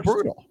worst. The West is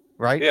brutal,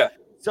 right? Yeah.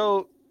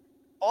 So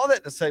all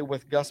that to say,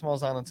 with Gus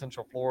Malzahn in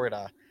Central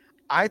Florida,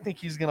 I think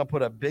he's going to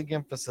put a big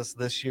emphasis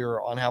this year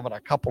on having a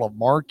couple of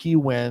marquee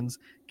wins,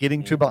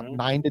 getting to about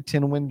 9 to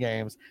 10 win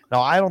games.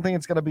 Now, I don't think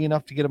it's going to be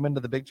enough to get them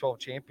into the Big 12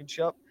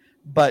 championship,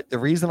 but the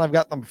reason I've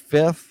got them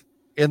 5th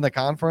in the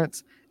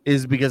conference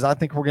is because I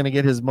think we're going to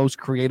get his most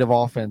creative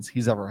offense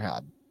he's ever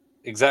had.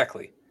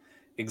 Exactly.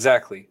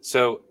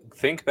 So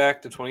think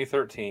back to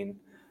 2013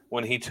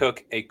 when he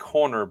took a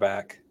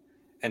cornerback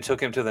and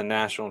took him to the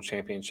national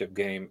championship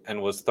game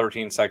and was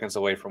 13 seconds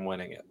away from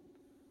winning it.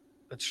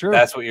 That's true.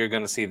 That's what you're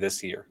going to see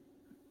this year.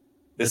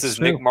 This is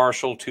true. Nick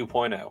Marshall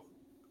 2.0.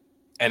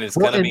 And it's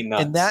going to be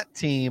nuts. And that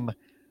team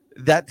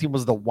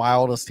was the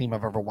wildest team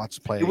I've ever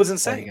watched play. It was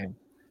insane.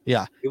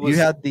 Yeah. You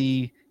had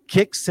the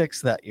kick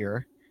 6 that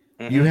year.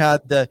 You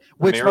had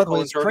which, by the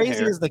way, as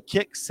crazy as the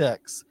kick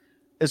 6,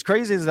 as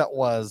crazy as that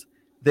was,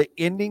 The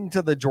ending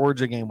to the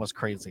Georgia game was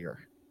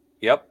crazier.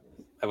 Yep.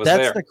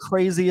 That's the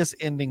craziest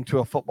ending to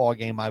a football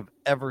game I've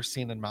ever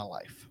seen in my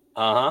life.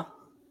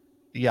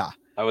 Yeah.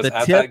 I was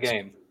at that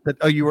game.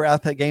 You were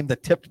at that game? The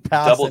tipped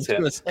pass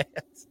into his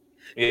hands.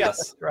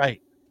 Yes. Yeah,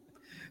 right.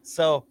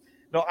 So,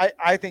 no,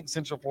 I think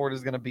Central Florida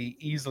is going to be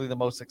easily the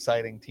most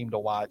exciting team to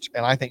watch.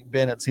 And I think,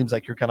 Ben, it seems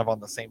like you're kind of on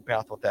the same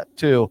path with that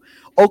too.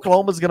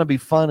 Oklahoma is going to be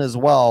fun as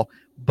well.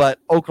 But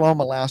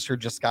Oklahoma last year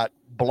just got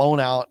blown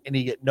out and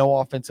he get no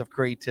offensive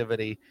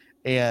creativity.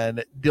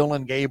 And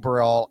Dillon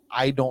Gabriel,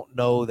 I don't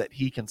know that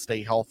he can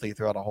stay healthy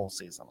throughout a whole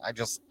season.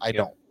 I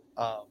don't.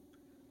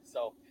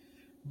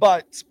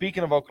 But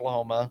speaking of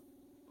Oklahoma,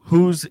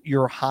 who's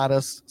your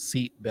hottest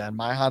seat, Ben?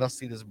 My hottest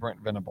seat is Brent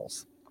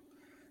Venables.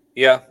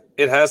 Yeah,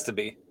 it has to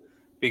be,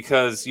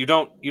 because you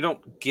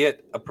don't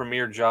get a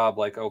premier job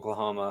like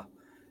Oklahoma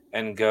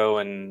and go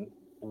and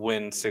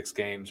win 6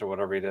 games or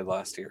whatever he did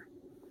last year.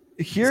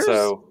 Here's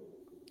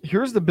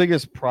the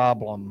biggest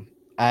problem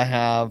I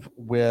have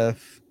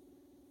with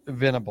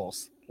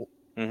Venables.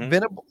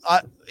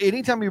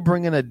 Anytime you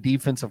bring in a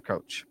defensive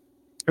coach,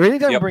 or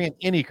anytime you bring in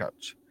any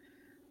coach,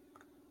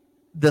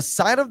 the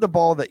side of the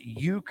ball that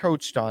you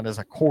coached on as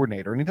a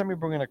coordinator, anytime you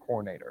bring in a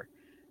coordinator,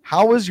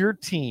 how is your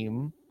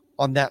team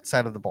on that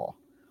side of the ball?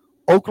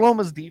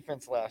 Oklahoma's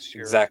defense last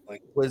year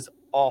was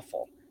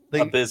awful.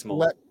 They abysmal.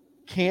 Let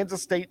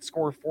Kansas State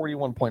score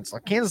 41 points.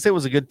 Like, Kansas State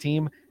was a good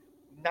team,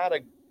 not a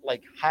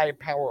high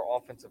power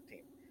offensive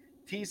team.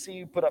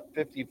 TCU put up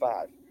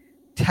 55.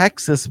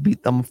 Texas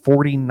beat them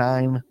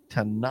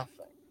 49-0.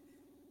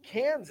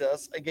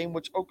 Kansas, a game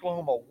which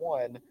Oklahoma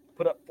won,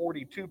 put up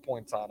 42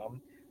 points on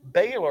them.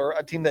 Baylor,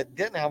 a team that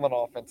didn't have an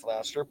offense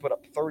last year, put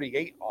up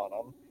 38 on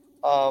them.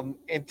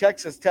 And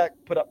Texas Tech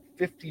put up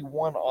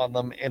 51 on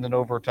them in an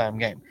overtime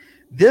game.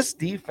 This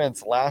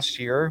defense last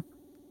year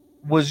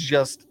was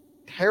just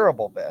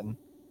terrible, Ben,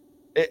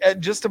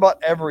 at just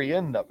about every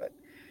end of it.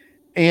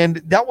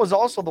 And that was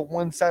also the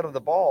one side of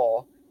the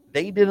ball.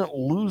 They didn't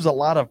lose a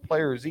lot of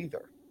players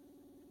either.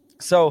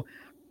 So,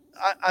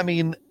 I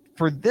mean,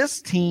 for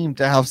this team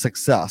to have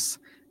success,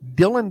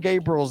 Dillon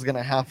Gabriel is going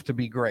to have to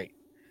be great.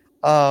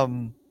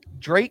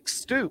 Drake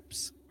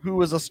Stoops,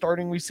 who is a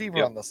starting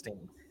receiver on this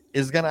team,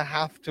 is going to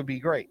have to be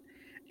great.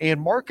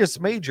 And Marcus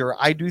Major,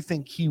 I do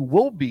think he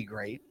will be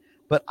great,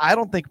 but I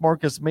don't think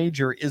Marcus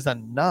Major is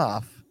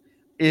enough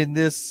in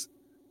this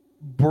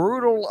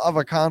brutal of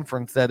a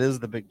conference that is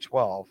the Big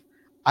 12.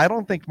 I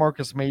don't think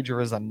Marcus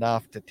Major is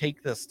enough to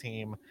take this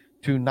team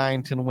to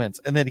 9-10 wins.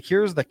 And then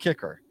here's the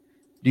kicker.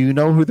 Do you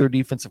know who their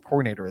defensive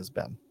coordinator has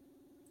been?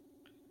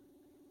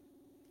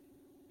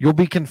 You'll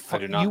be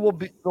confirmed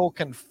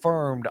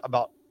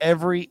about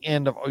every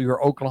end of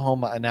your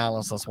Oklahoma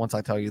analysis once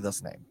I tell you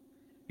this name.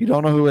 You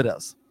don't know who it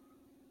is?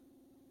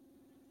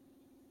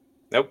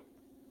 Nope.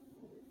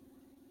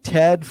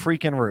 Ted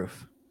freaking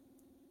Roof.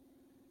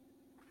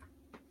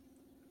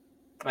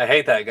 I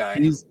hate that guy.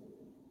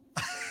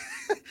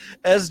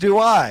 As do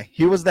I.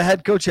 He was the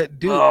head coach at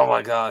Duke. Oh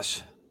my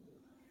gosh.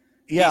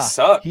 Yeah. He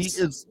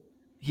sucks.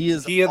 He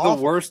had the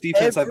worst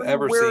defense I've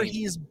ever seen. Everywhere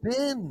he's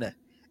been.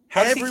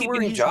 How does he keep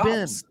getting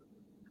jobs?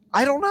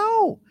 I don't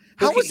know.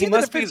 How was he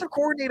the defensive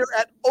coordinator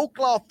at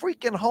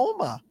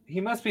Oklahoma?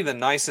 He must be the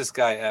nicest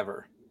guy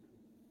ever.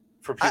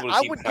 For people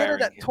to keep hiring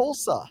him.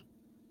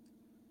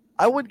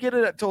 I would get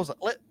it at Tulsa.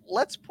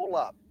 Let's pull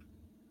up.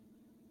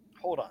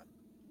 Hold on.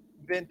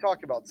 Ben,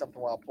 talk about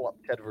something while I pull up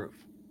Ted Roof.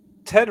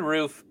 Ted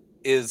Roof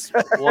is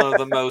one of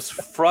the most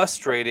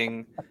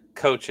frustrating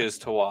coaches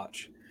to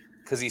watch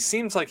because he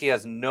seems like he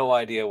has no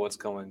idea what's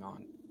going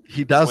on.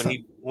 He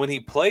doesn't. When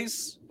he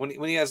calls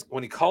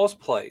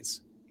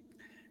plays,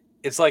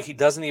 it's like he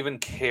doesn't even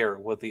care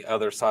what the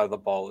other side of the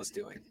ball is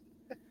doing.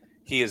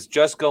 He is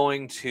just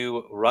going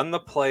to run the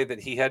play that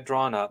he had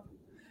drawn up,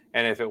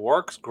 and if it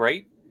works,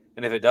 great.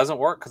 And if it doesn't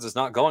work, because it's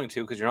not going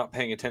to, because you're not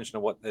paying attention to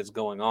what is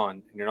going on,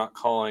 and you're not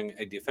calling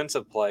a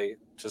defensive play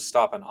to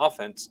stop an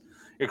offense,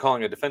 you're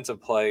calling a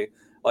defensive play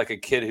like a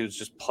kid who's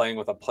just playing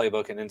with a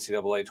playbook in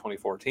NCAA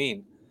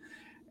 2014.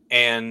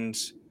 And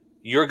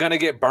you're going to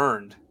get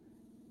burned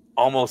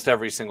almost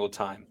every single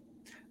time,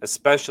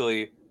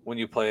 especially when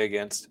you play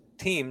against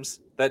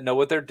teams that know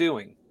what they're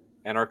doing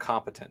and are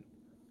competent,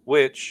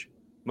 which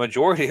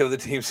majority of the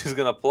teams he's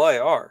going to play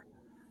are.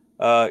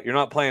 You're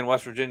not playing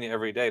West Virginia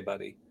every day,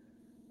 buddy.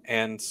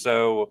 And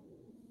so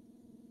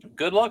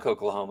good luck,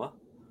 Oklahoma.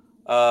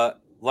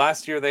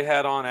 Last year they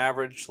had on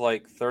average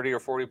like 30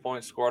 or 40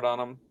 points scored on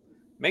them.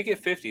 Make it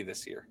 50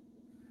 this year.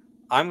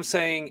 I'm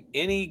saying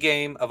any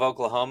game of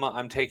Oklahoma,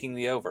 I'm taking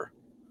the over.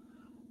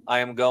 I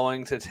am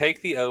going to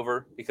take the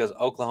over because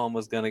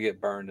Oklahoma's going to get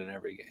burned in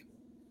every game.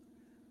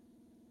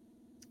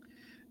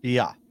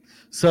 Yeah.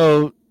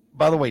 So,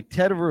 by the way,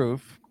 Ted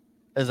Roof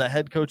is a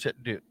head coach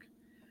at Duke.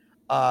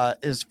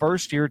 His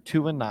first year,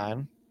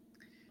 2-9.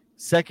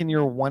 Second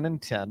year,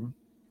 1-10.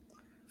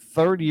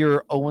 Third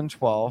year,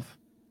 0-12.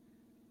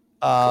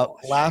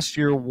 Last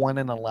year,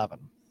 1-11.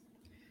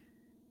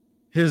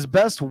 His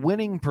best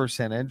winning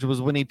percentage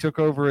was when he took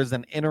over as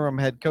an interim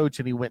head coach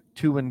and he went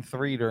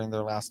 2-3 during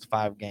their last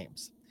 5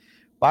 games.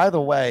 By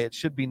the way, it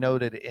should be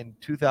noted in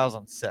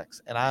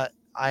 2006, and I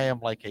am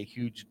like a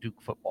huge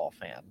Duke football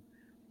fan.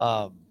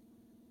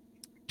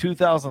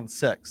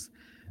 2006,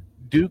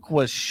 Duke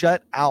was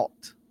shut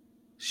out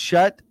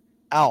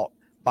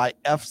by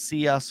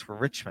FCS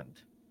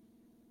Richmond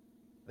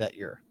that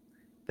year.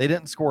 They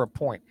didn't score a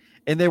point,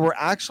 and they were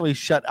actually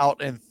shut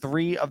out in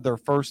 3 of their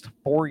first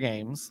 4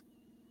 games.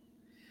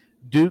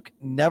 Duke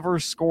never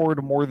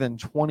scored more than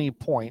 20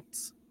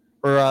 points,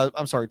 or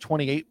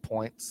 28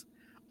 points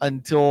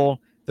until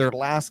their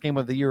last game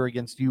of the year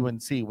against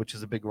UNC, which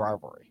is a big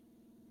rivalry.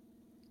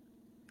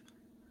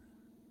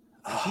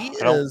 I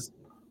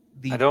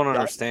don't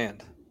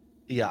understand.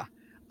 Yeah.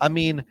 I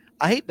mean,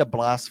 I hate to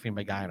blaspheme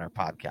a guy on our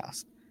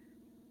podcast.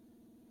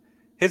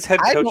 His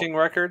head coaching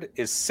record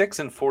is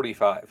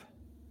 6-45.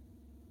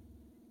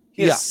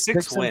 He has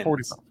 6 wins.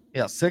 45.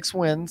 Yeah, 6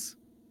 wins,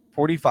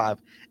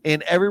 45.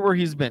 And everywhere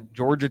he's been,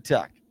 Georgia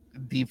Tech,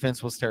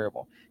 defense was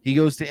terrible. He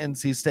goes to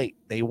NC State.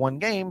 They won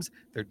games.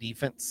 Their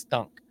defense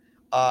stunk.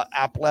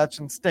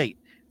 Appalachian State,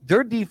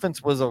 their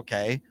defense was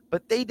okay,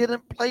 but they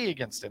didn't play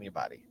against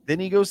anybody. Then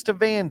he goes to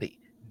Vandy.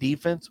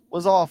 Defense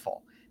was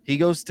awful. He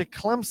goes to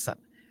Clemson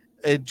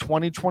in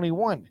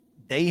 2021.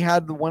 They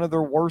had one of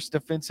their worst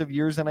defensive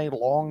years in a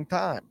long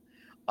time.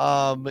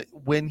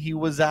 When he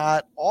was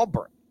at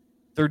Auburn,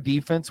 their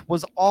defense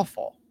was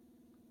awful.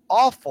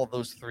 Awful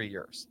those 3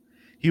 years.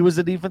 He was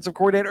a defensive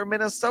coordinator in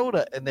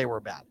Minnesota, and they were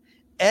bad.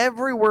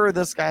 Everywhere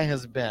this guy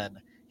has been,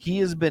 he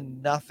has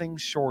been nothing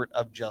short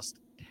of just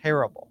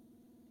terrible.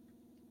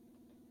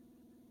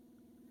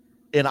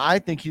 And I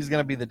think he's going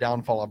to be the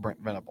downfall of Brent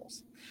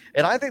Venables.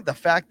 And I think the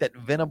fact that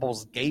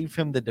Venables gave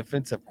him the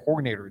defensive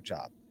coordinator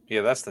job.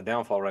 Yeah, that's the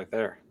downfall right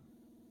there.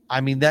 I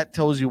mean, that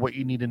tells you what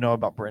you need to know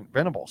about Brent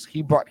Venables.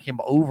 He brought him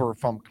over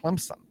from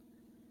Clemson.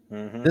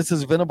 Mm-hmm. This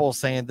is Venables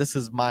saying, this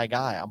is my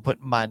guy. I'm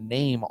putting my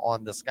name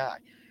on this guy.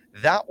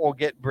 That will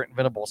get Brent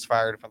Venables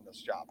fired from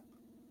this job.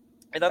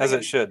 And as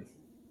it should.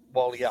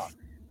 Well, yeah.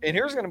 And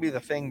here's going to be the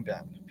thing,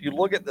 Ben. If you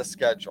look at the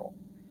schedule,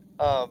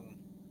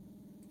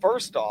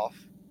 first off,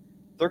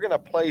 they're going to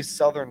play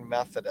Southern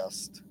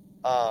Methodist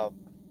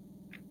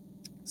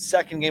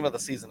second game of the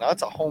season. Now,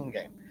 that's a home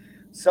game.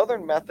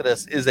 Southern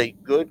Methodist is a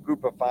good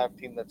group of 5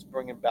 team that's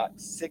bringing back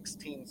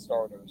 16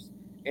 starters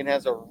and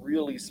has a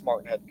really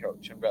smart head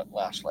coach in Brett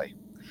Lashley.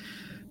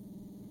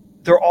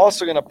 They're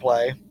also going to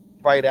play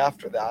right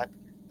after that.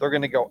 They're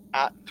going to go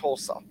at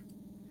Tulsa.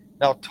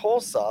 Now,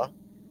 Tulsa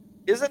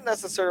isn't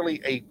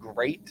necessarily a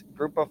great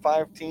group of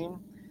 5 team,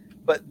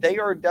 but they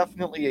are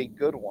definitely a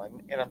good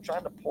one. And I'm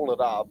trying to pull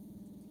it up.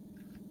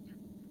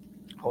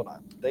 Hold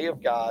on. They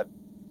have got,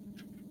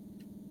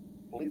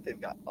 I believe they've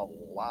got a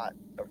lot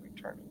of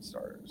returning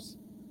starters.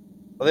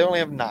 Well, they only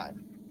have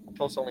 9.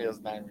 Tulsa only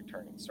has 9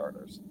 returning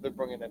starters. They're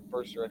bringing in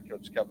first-year head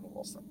coach Kevin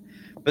Wilson.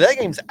 But that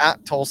game's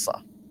at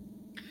Tulsa.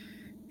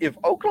 If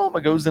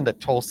Oklahoma goes into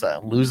Tulsa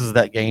and loses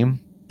that game,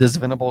 does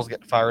Venables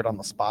get fired on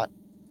the spot?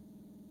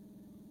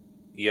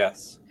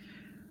 Yes.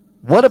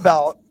 What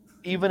about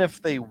even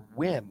if they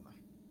win?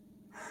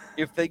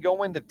 If they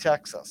go into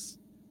Texas,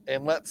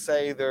 and let's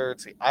say they're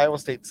Iowa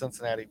State,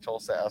 Cincinnati,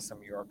 Tulsa,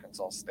 SMU,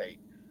 Arkansas State,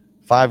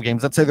 5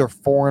 games. Let's say they're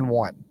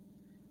 4-1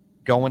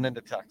 going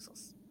into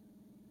Texas,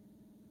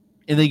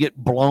 and they get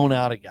blown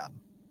out again.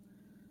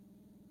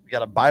 You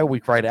got a bye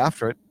week right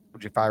after it.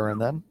 Would you fire him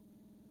then?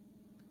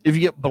 If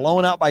you get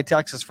blown out by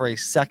Texas for a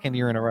second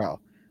year in a row,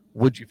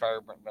 would you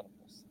fire Brent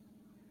Venables?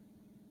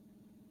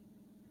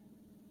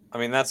 I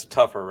mean, that's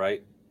tougher,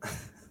 right?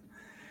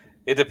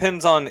 It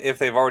depends on if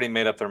they've already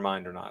made up their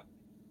mind or not.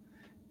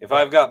 If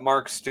I've got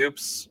Mark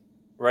Stoops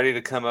ready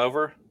to come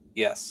over,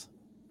 yes.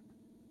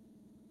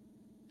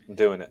 I'm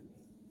doing it.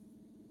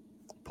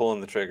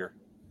 Pulling the trigger.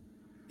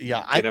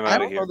 Yeah, I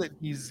don't know that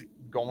he's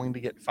going to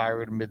get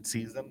fired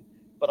mid-season,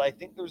 but I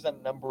think there's a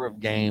number of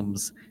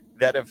games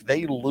that if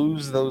they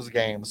lose those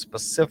games,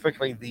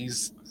 specifically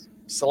these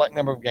select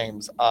number of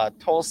games,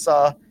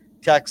 Tulsa,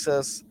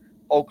 Texas,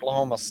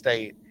 Oklahoma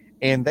State,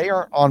 and they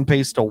are on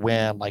pace to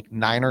win like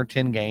 9 or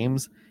 10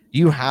 games,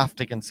 you have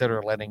to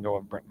consider letting go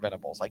of Brent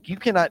Venables. Like, you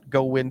cannot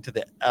go into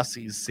the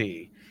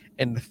SEC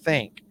and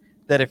think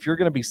that if you're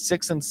going to be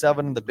 6-7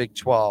 in the Big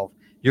 12,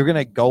 you're going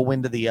to go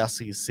into the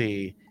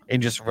SEC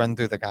and just run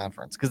through the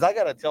conference. Because I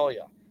got to tell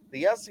you,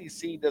 the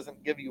SEC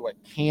doesn't give you a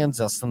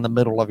Kansas in the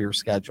middle of your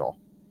schedule.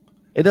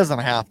 It doesn't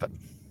happen.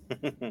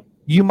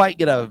 You might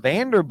get a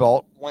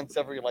Vanderbilt once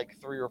every like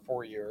 3 or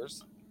 4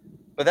 years,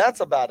 but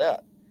that's about it.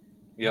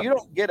 Yep. You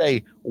don't get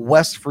a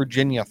West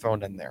Virginia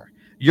thrown in there.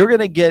 You're going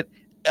to get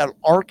an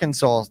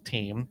Arkansas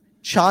team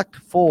chock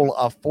full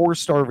of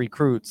 4-star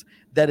recruits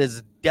that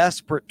is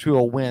desperate to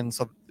win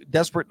so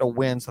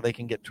they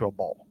can get to a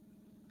bowl.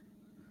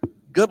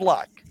 Good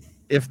luck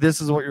if this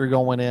is what you're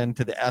going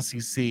into the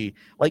SEC.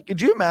 Like, could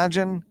you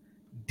imagine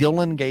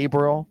Dylan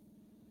Gabriel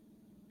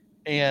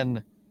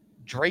and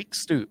Drake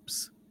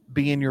Stoops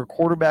being your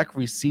quarterback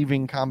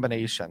receiving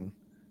combination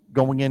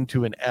going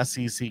into an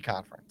SEC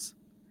conference?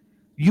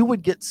 You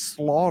would get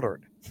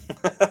slaughtered.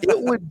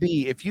 It would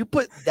be, if you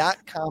put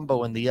that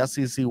combo in the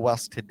SEC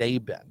West today,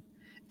 Ben,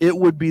 it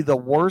would be the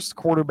worst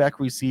quarterback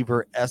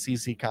receiver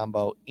SEC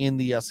combo in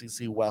the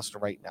SEC West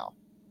right now.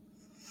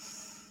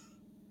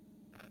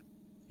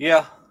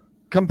 Yeah.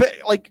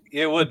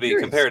 It would be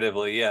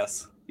comparatively,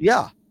 yes.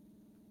 Yeah.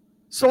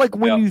 So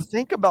when you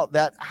think about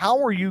that, how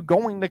are you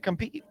going to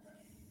compete?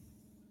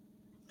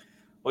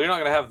 Well, you're not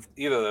going to have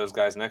either of those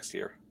guys next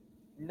year.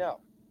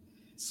 No.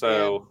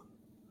 So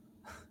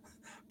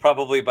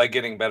probably by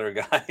getting better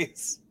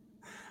guys.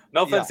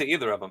 No offense to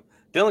either of them.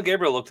 Dillon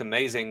Gabriel looked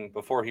amazing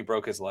before he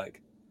broke his leg.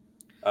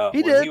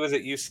 He was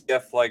at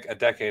UCF like a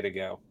decade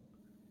ago.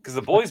 Because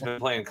the boy's been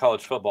playing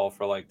college football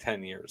for like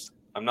 10 years.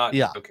 I'm not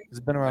joking. He's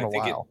been around a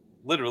while.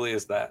 It literally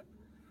is that.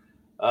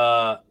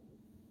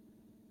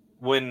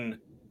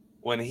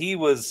 When he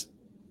was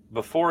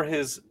before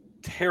his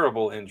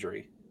terrible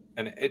injury,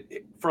 and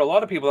for a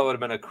lot of people that would have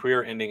been a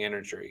career-ending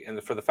injury,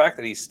 and for the fact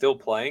that he's still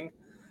playing,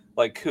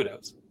 like,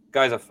 kudos.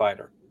 Guy's a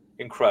fighter.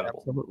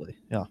 Incredible. Absolutely.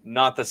 Yeah.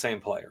 Not the same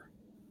player.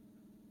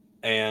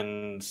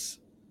 And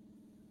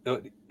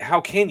how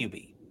can you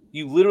be?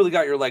 You literally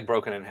got your leg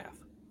broken in half.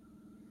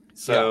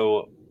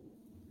 So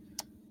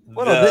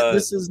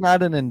this is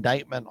not an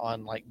indictment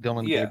on like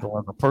Dillon Gabriel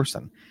as a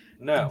person.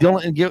 No.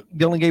 Dillon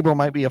Gabriel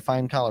might be a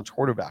fine college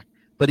quarterback,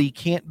 but he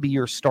can't be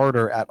your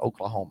starter at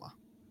Oklahoma.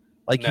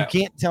 You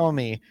can't tell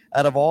me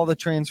out of all the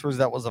transfers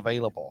that was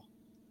available,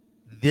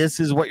 this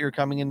is what you're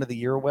coming into the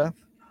year with.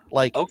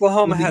 Like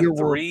Oklahoma had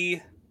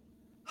 3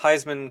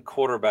 Heisman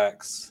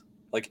quarterbacks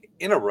like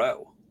in a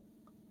row.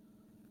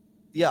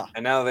 Yeah.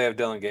 And now they have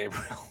Dillon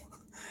Gabriel.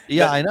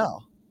 Yeah, I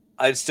know.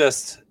 It's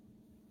just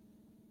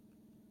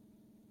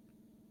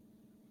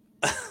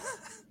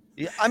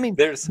yeah, I mean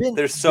there's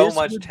so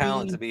much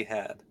talent to be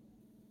had.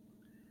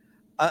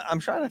 I'm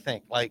trying to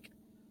think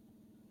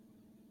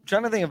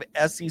of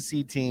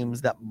SEC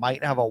teams that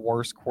might have a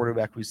worse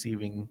quarterback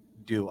receiving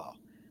duo.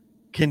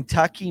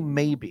 Kentucky,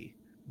 maybe.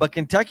 But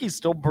Kentucky's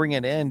still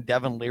bringing in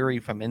Devin Leary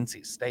from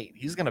NC State.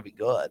 He's going to be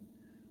good.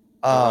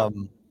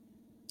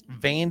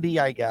 Vandy,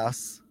 I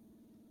guess,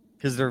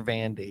 because they're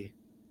Vandy.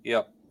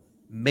 Yep.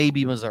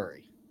 Maybe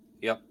Missouri.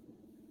 Yep.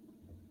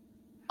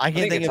 I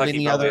can't think of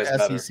any other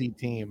SEC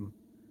team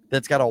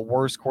that's got a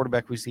worse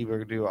quarterback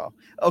receiver duo.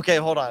 Okay,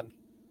 hold on.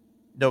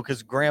 No,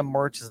 because Graham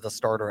Mertz is the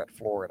starter at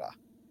Florida.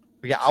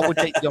 Yeah, I would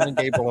take Dillon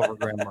Gabriel over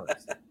Graham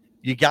Mertz.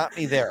 You got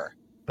me there,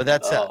 but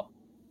that's it.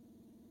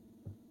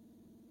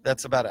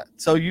 That's about it.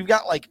 So you've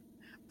got like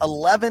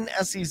 11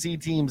 SEC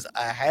teams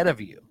ahead of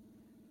you.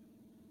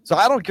 So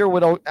I don't care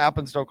what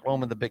happens to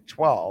Oklahoma in the Big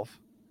 12,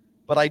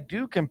 but I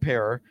do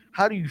compare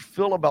how do you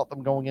feel about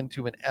them going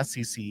into an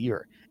SEC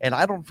year? And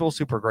I don't feel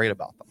super great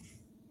about them.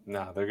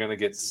 No, they're going to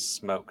get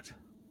smoked,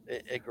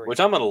 Agreed. Which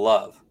I'm going to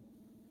love.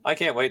 I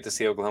can't wait to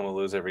see Oklahoma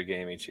lose every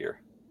game each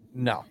year.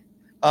 No.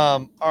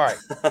 All right.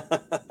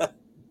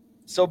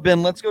 So,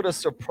 Ben, let's go to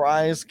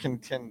surprise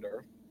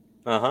contender.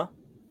 Uh-huh.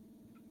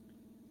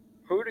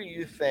 Who do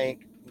you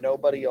think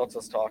nobody else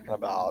is talking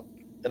about?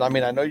 And I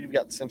mean, I know you've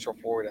got Central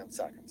Florida in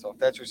second. So if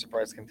that's your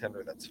surprise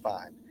contender, that's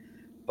fine.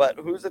 But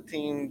who's a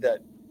team that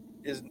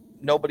is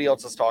nobody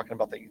else is talking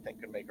about that you think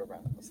could make a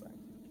run in this thing?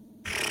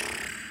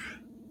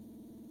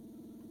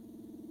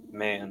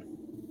 Man.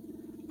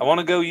 I want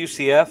to go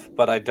UCF,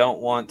 but I don't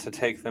want to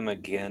take them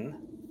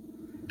again.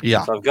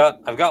 Yeah. So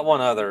I've got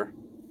one other.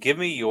 Give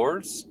me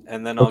yours,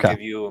 and then I'll give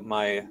you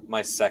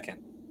my second.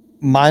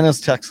 Mine is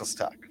Texas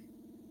Tech.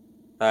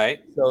 All right.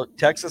 So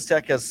Texas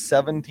Tech has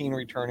 17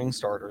 returning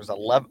starters.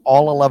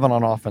 All 11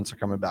 on offense are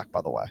coming back,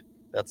 by the way.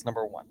 That's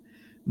number one.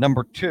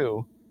 Number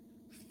two,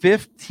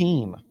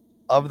 15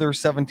 of their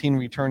 17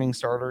 returning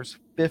starters,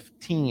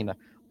 15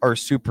 are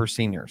super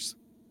seniors.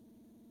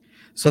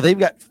 So they've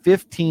got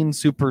 15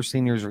 super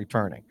seniors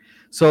returning.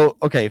 So,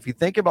 okay, if you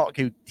think about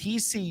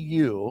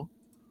TCU,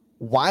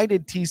 why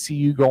did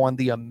TCU go on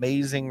the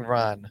amazing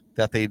run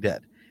that they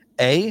did?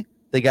 A,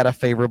 they got a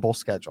favorable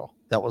schedule.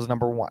 That was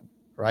number one,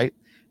 right?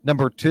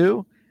 Number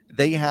two,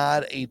 they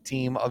had a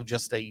team of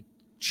just a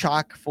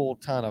chock full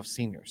ton of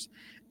seniors.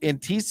 And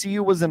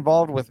TCU was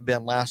involved with,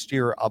 Ben, last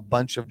year, a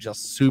bunch of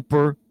just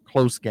super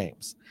close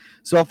games.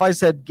 So if I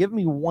said, give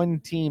me one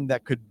team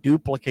that could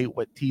duplicate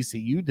what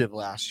TCU did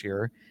last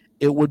year,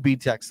 it would be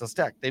Texas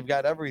Tech. They've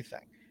got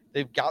everything.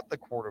 They've got the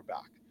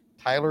quarterback.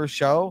 Tyler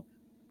Show,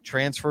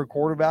 transfer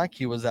quarterback.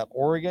 He was at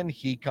Oregon.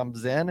 He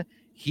comes in.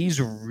 He's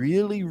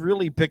really,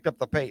 really picked up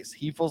the pace.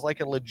 He feels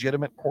like a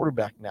legitimate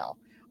quarterback now.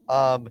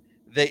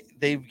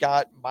 They've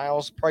got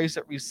Miles Price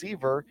at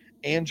receiver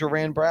and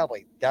Jerand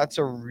Bradley. That's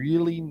a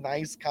really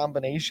nice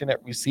combination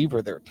at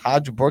receiver there.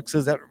 Taj Brooks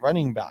is at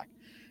running back.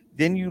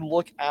 Then you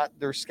look at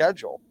their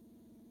schedule.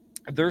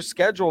 Their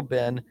schedule,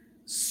 Ben,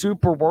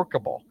 super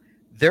workable.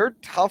 Their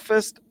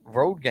toughest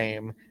road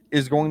game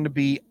is going to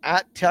be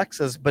at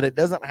Texas, but it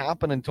doesn't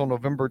happen until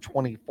November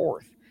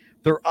 24th.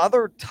 Their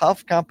other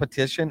tough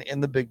competition in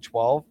the Big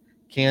 12,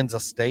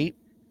 Kansas State,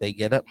 they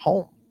get at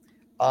home.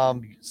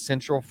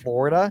 Central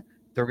Florida,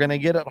 they're going to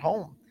get at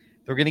home.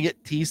 They're going to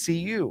get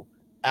TCU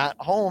at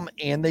home,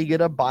 and they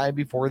get a bye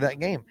before that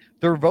game.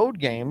 Their road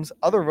games,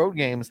 other road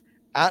games,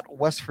 at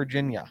West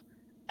Virginia,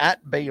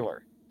 at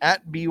Baylor,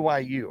 at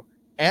BYU,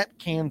 at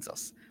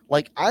Kansas.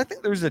 Like, I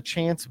think there's a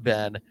chance,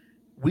 Ben,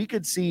 we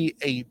could see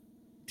a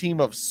team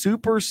of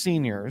super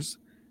seniors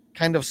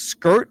kind of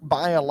skirt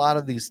by a lot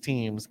of these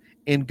teams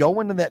and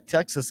go into that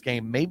Texas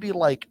game maybe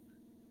like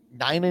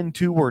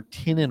 9-2 or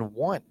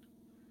 10-1.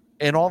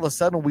 And all of a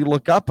sudden we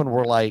look up and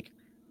we're like,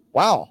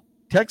 wow,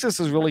 Texas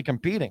is really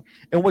competing.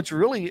 And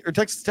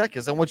Texas Tech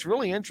is. And what's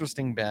really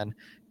interesting, Ben,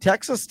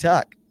 Texas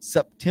Tech,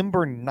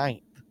 September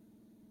 9th,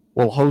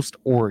 will host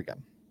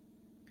Oregon,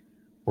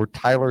 where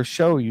Tyler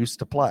Show used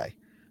to play.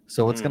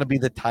 So it's going to be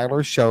the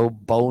Tyler Show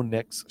Bo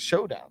Nix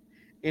showdown.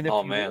 And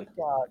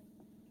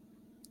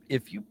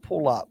if you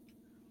pull up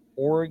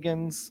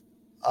Oregon's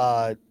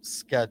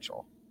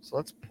schedule, so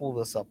let's pull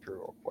this up here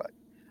real quick.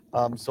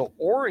 So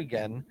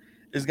Oregon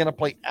is going to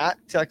play at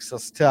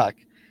Texas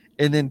Tech,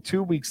 and then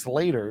 2 weeks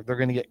later, they're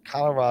going to get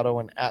Colorado,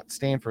 and at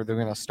Stanford, they're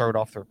going to start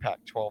off their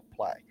Pac-12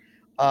 play.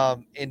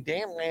 And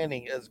Dan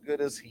Lanning, as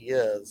good as he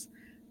is,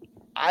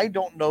 I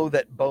don't know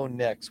that Bo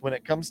Nix, when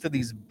it comes to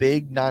these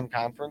big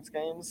non-conference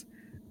games,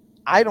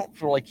 I don't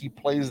feel like he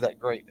plays that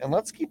great. And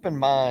let's keep in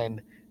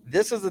mind,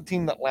 this is a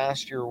team that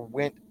last year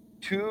went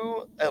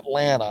to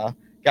Atlanta,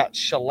 got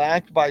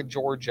shellacked by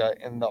Georgia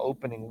in the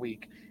opening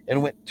week,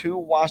 and went to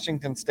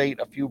Washington State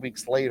a few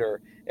weeks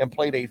later and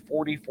played a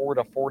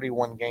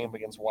 44-41 game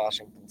against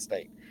Washington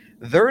State.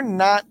 They're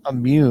not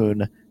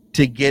immune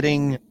to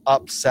getting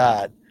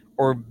upset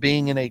or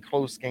being in a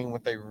close game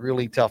with a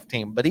really tough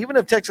team. But even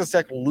if Texas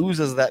Tech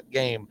loses that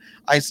game,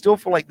 I still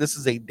feel like this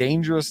is a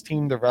dangerous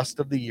team the rest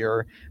of the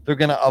year. They're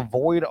going to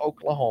avoid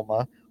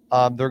Oklahoma.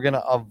 They're going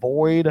to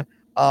avoid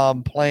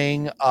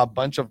playing a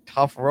bunch of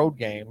tough road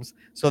games.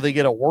 So they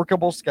get a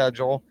workable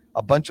schedule,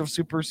 a bunch of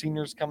super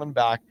seniors coming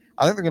back.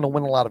 I think they're going to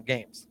win a lot of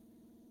games.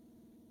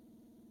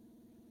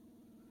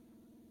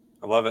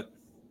 I love it.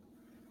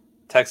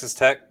 Texas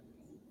Tech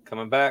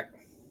coming back.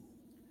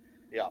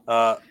 Yeah.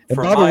 And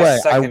by the way,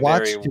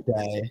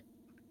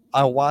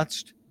 I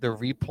watched the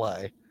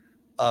replay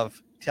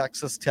of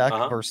Texas Tech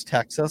versus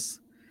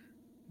Texas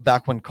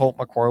back when Colt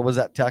McCoy was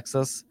at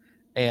Texas,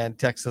 and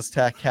Texas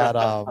Tech had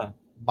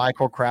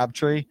Michael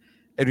Crabtree.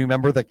 And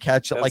remember the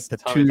catch at like the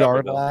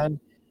 2-yard line,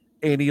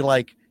 and he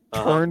like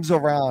turns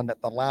around at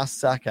the last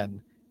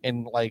second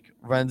and like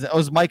runs. It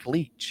was Mike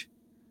Leach.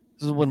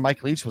 This is when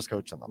Mike Leach was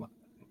coaching them.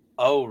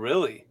 Oh,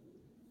 really?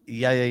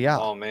 Yeah.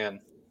 Oh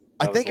man,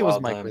 I think it was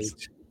Mike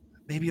Leach.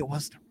 Maybe it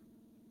was.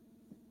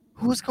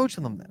 Who was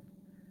coaching them then?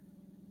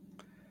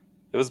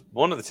 It was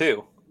one of the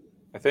two,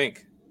 I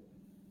think.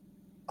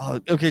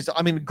 Okay, so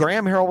I mean,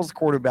 Graham Harrell was the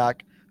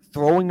quarterback,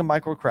 throwing to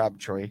Michael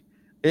Crabtree.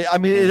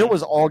 It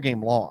was all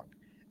game long.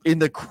 In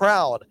the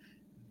crowd,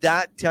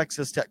 that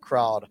Texas Tech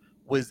crowd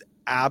was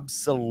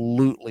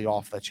absolutely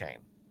off the chain.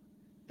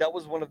 That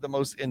was one of the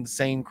most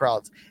insane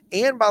crowds.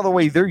 And by the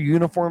way, their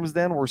uniforms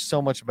then were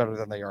so much better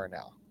than they are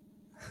now.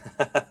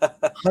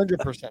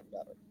 100%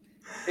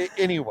 better.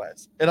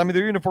 Anyways, and I mean,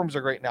 their uniforms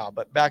are great now,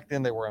 but back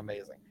then they were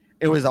amazing.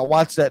 I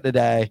watched that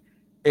today,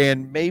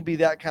 and maybe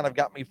that kind of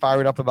got me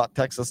fired up about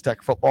Texas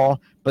Tech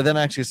football, but then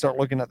I actually start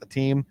looking at the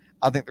team.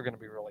 I think they're going to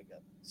be really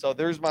good. So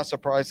there's my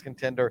surprise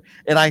contender.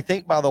 And I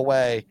think, by the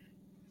way,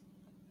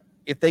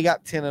 if they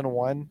got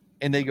 10-1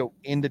 and they go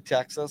into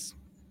Texas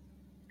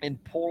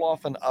and pull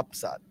off an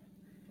upset,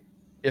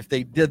 if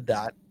they did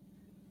that,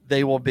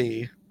 they will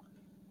be,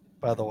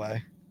 by the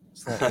way,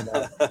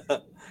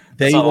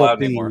 they will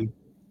be.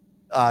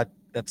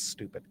 That's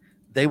stupid.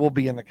 They will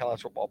be in the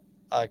college football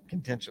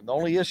contention. The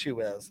only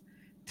issue is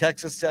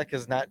Texas Tech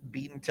has not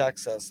beaten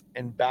Texas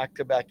in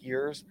back-to-back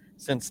years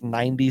since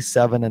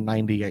 97 and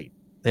 98.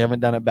 They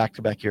haven't done it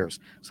back-to-back years.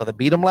 So they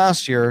beat them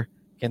last year.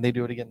 Can they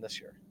do it again this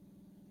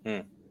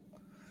year?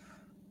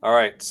 All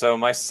right. So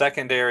my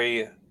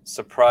secondary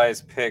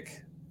surprise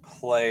pick,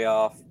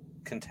 playoff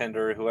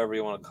contender, whoever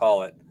you want to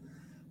call it,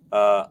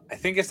 I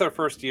think it's their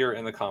first year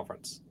in the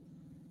conference.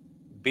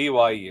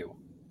 BYU.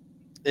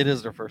 It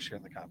is their first year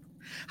in the conference.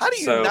 How do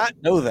you not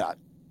know that?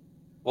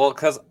 Well,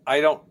 because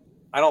I don't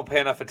pay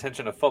enough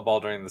attention to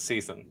football during the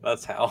season.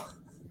 That's how.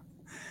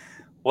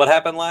 What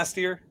happened last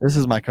year? This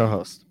is my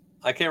co-host.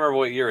 I can't remember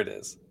what year it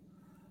is.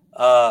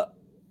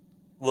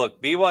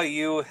 Look,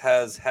 BYU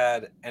has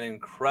had an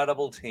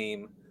incredible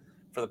team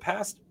for the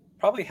past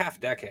probably half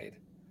decade,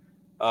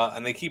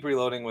 and they keep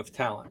reloading with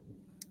talent.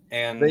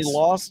 And they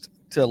lost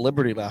to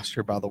Liberty last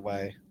year, by the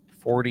way,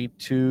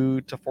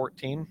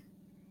 42-14.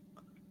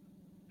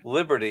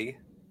 Liberty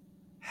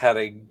had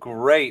a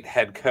great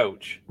head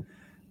coach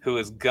who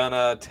is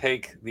gonna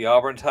take the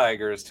Auburn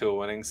Tigers to a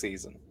winning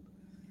season.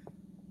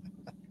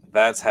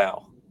 That's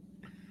how.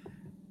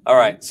 All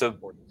right, so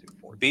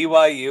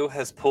BYU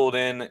has pulled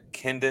in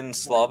Kendon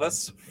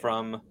Slovis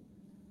from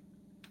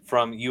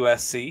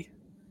USC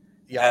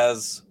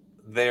as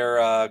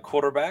their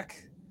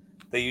quarterback.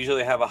 They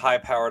usually have a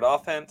high-powered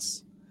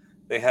offense.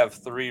 They have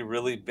 3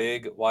 really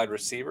big wide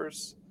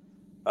receivers.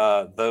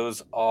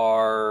 Those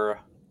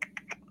are,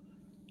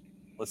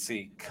 let's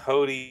see,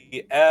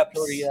 Cody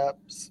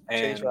Epps,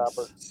 and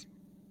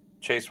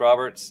Chase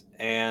Roberts,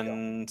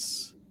 and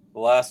the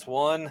last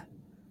one,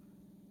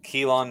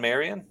 Keelan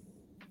Marion.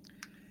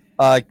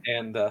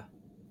 And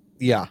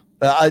yeah,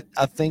 I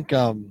think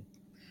so.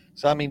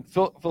 I mean,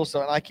 Phil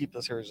Steele, and I keep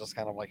this here as just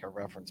kind of like a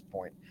reference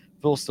point.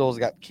 Phil Steele's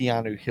got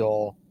Keanu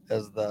Hill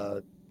as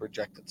the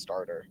projected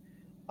starter,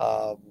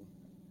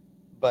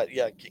 but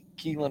yeah,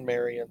 Keelan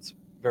Marion's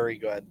very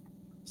good.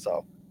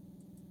 So,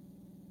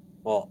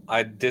 well,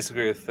 I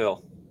disagree with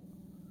Phil,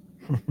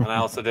 and I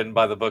also didn't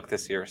buy the book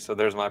this year, so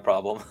there's my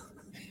problem.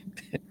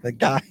 The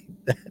guy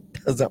that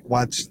doesn't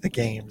watch the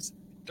games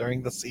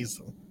during the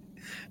season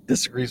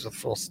disagrees with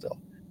Phil Steele.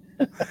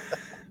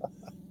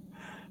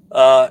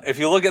 If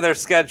you look at their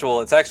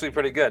schedule, it's actually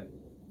pretty good.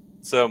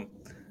 So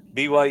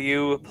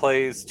BYU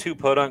plays 2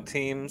 podunk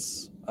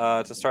teams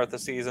to start the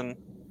season.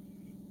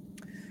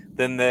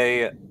 Then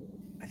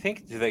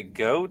do they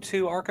go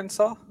to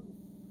Arkansas?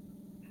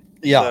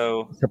 Yeah,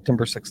 so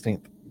September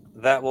 16th.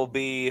 That will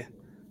be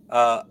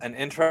an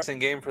interesting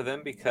game for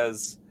them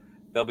because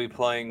they'll be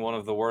playing one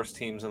of the worst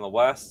teams in the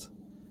West.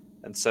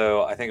 And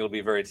so I think it'll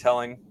be very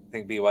telling. I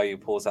think BYU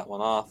pulls that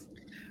one off.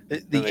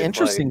 The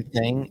interesting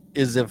thing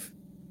is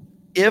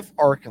if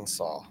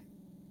Arkansas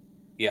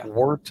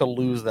were to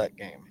lose that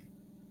game,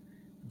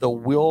 the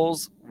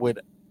wheels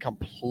would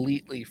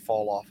completely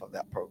fall off of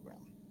that program.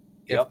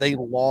 If they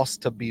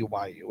lost to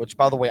BYU, which,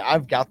 by the way,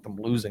 I've got them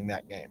losing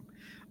that game.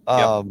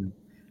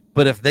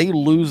 But if they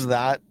lose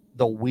that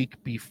the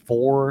week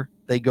before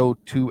they go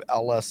to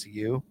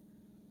LSU,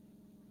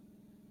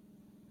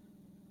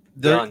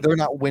 they're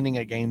not winning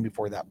a game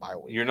before that bye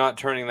week. You're not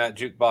turning that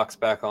jukebox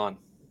back on.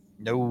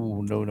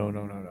 No.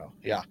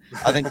 Yeah,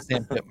 I think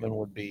Sam Pittman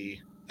would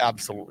be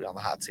absolutely on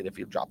the hot seat if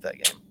you drop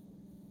that game.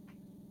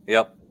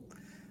 Yep.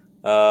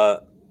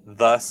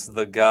 Thus,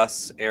 the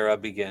Gus era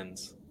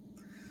begins.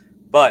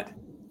 But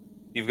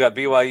you've got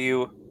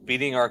BYU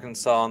beating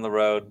Arkansas on the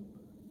road,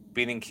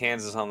 beating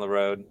Kansas on the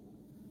road,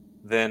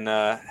 then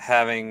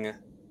having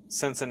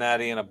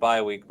Cincinnati in a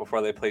bye week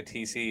before they play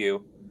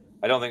TCU.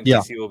 I don't think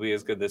TCU will be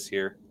as good this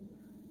year.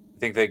 I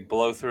think they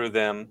blow through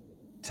them.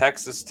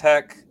 Texas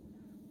Tech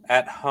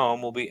at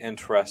home will be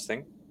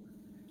interesting.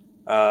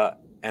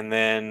 And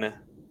then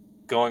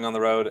going on the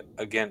road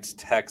against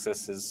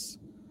Texas is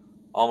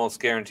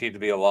almost guaranteed to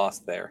be a loss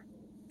there.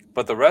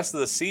 But the rest of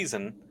the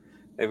season,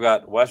 they've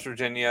got West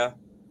Virginia,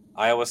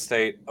 Iowa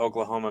State,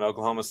 Oklahoma, and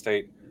Oklahoma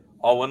State,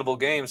 all winnable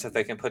games if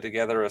they can put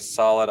together a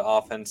solid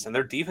offense. And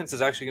their defense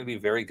is actually going to be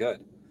very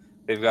good.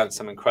 They've got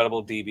some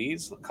incredible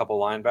DBs, a couple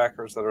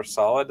linebackers that are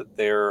solid.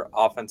 Their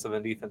offensive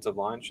and defensive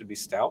line should be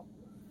stout.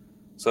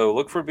 So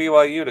look for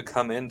BYU to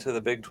come into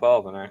the Big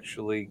 12 and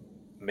actually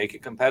make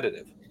it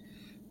competitive.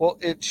 Well,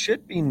 it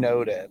should be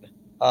noted,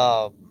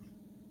 like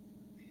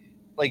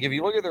if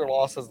you look at their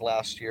losses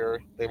last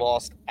year, they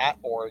lost at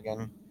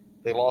Oregon,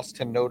 they lost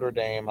to Notre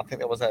Dame. I think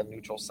that was at a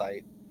neutral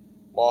site.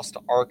 Lost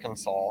to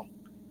Arkansas.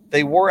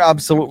 They were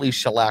absolutely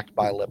shellacked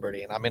by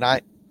Liberty, and I mean,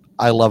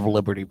 I love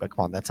Liberty, but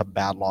come on, that's a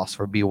bad loss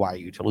for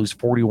BYU to lose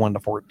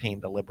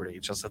 41-14 to Liberty.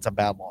 It's a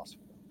bad loss.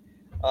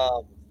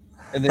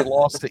 And they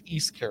lost to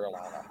East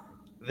Carolina.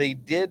 They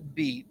did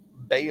beat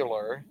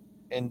Baylor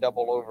in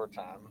double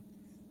overtime,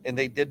 and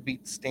they did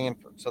beat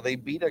Stanford. So they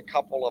beat a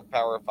couple of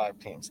Power 5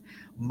 teams.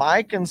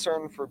 My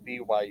concern for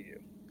BYU,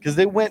 because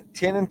they went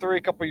 10-3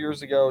 a couple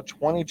years ago.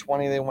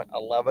 2020, they went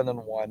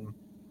 11-1.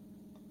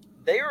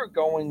 They are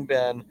going,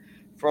 Ben,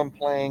 from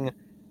playing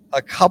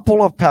a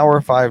couple of Power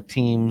 5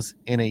 teams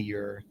in a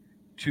year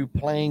to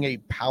playing a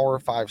Power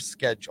 5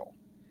 schedule.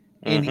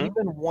 And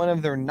even one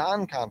of their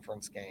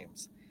non-conference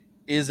games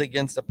is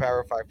against a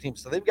Power 5 team.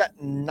 So they've got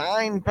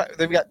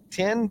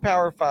 10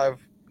 Power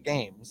 5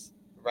 games,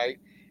 right?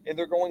 And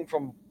they're going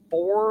from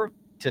 4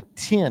 to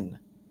 10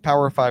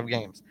 Power 5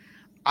 games.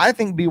 I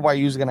think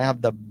BYU is going to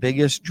have the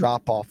biggest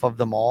drop off of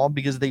them all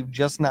because they've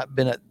just not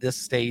been at this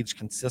stage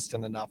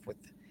consistent enough with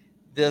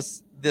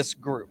this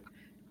group.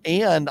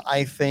 And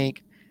I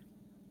think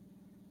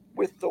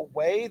with the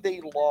way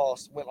they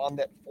went on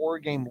that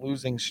 4-game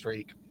losing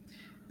streak,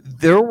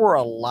 there were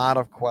a lot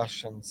of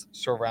questions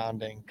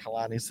surrounding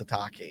Kalani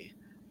Sitake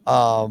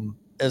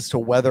as to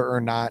whether or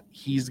not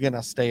he's going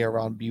to stay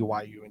around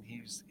BYU and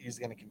he's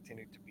going to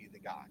continue to be the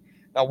guy.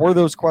 Now, were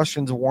those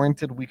questions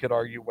warranted? We could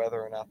argue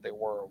whether or not they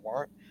were or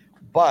weren't.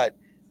 But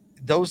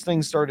those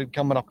things started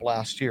coming up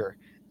last year.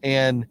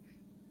 And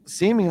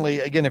seemingly,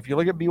 again, if you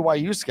look at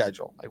BYU's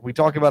schedule, like we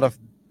talk about if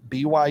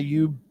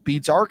BYU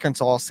beats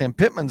Arkansas, Sam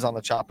Pittman's on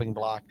the chopping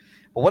block.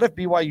 But what if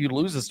BYU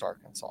loses to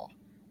Arkansas?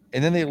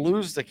 And then they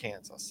lose to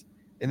Kansas.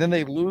 And then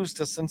they lose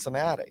to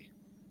Cincinnati.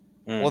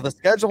 Well, the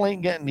schedule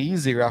ain't getting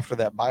easier after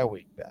that bye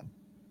week, Ben.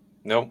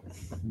 Nope.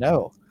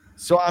 No.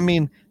 So, I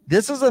mean,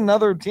 this is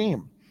another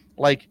team.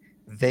 Like,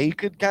 they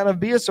could kind of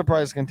be a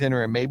surprise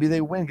contender, and maybe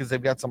they win because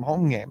they've got some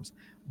home games.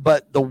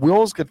 But the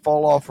wheels could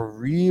fall off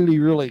really,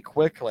 really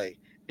quickly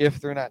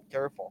if they're not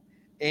careful.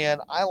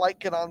 And I like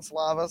Kenan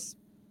Slavis.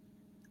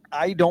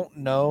 I don't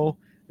know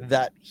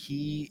that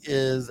he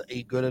is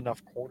a good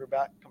enough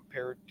quarterback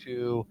compared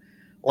to,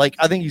 like,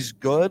 I think he's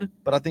good,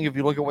 but I think if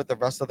you look at what the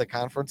rest of the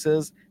conference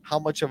is, how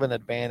much of an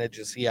advantage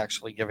is he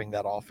actually giving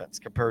that offense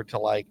compared to,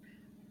 like,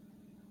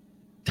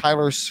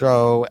 Tyler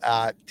Stroh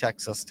at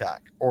Texas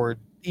Tech or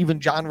even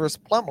John Rhys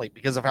Plumlee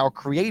because of how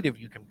creative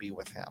you can be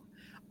with him.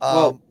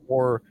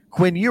 Or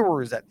Quinn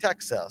Ewers at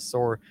Texas,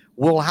 or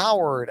Will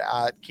Howard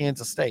at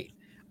Kansas State.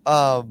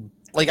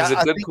 He's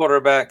a good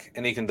quarterback,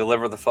 and he can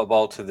deliver the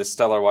football to the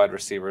stellar wide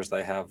receivers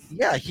they have.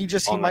 Yeah, he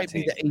might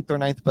be the 8th or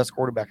 9th best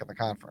quarterback in the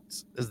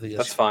conference.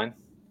 That's fine.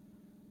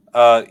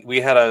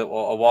 We had a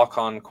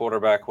walk-on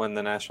quarterback win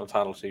the national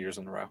title 2 years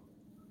in a row.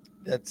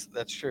 That's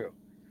true.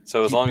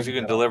 So as long as you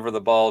can deliver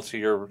the ball to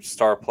your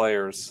star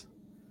players,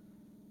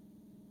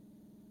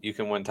 you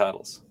can win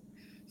titles.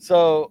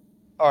 So,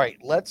 all right,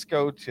 let's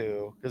go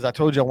to, because I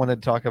told you I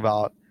wanted to talk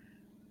about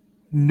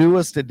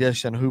newest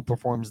edition, who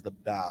performs the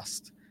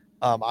best.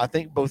 I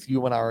think both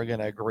you and I are going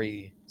to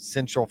agree.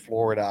 Central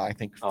Florida, I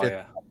think,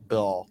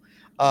 Bill.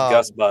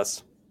 Gus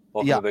Bus.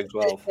 Welcome to Big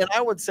 12. And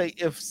I would say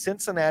if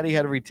Cincinnati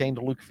had retained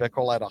Luke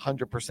Fickell, I'd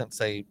 100%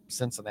 say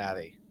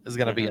Cincinnati is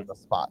going to be in the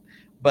spot.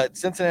 But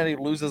Cincinnati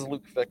loses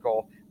Luke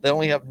Fickell. They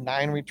only have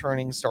 9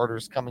 returning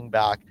starters coming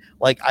back.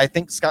 Like, I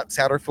think Scott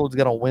Satterfield's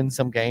going to win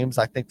some games.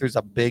 I think there's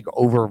a big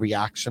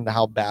overreaction to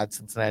how bad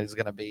Cincinnati's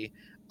going to be.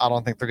 I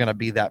don't think they're going to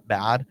be that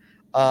bad.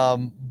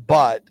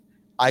 But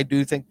I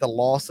do think the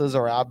losses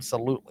are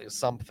absolutely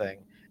something.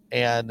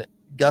 And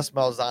Gus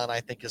Malzahn, I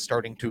think, is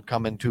starting to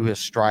come into his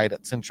stride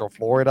at Central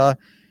Florida.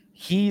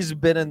 He's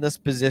been in this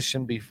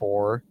position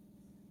before,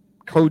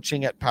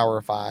 coaching at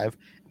Power 5,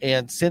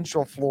 and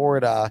Central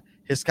Florida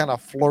has kind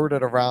of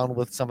flirted around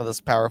with some of this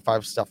Power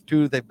 5 stuff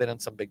too. They've been in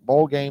some big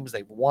bowl games.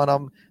 They've won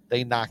them.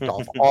 They knocked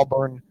off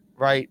Auburn,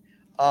 right?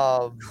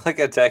 Like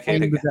a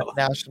decade ago.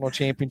 National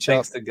championship.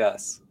 Thanks to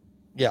Gus.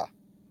 Yeah.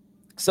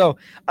 So,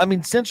 I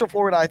mean, Central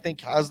Florida, I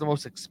think, has the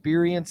most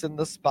experience in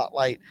the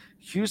spotlight.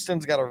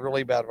 Houston's got a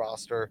really bad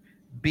roster.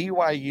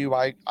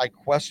 BYU, I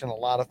question a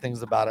lot of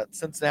things about it.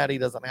 Cincinnati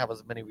doesn't have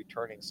as many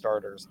returning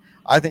starters.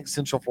 I think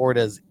Central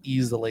Florida is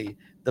easily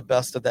the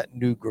best of that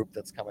new group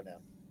that's coming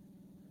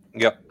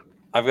in. Yep.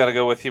 I've got to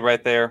go with you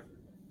right there.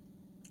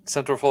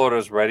 Central Florida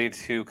is ready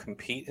to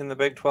compete in the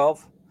Big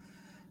 12.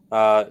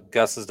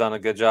 Gus has done a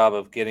good job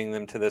of getting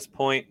them to this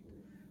point.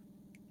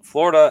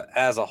 Florida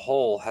as a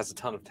whole has a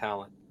ton of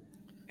talent.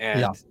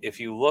 And if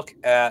you look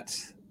at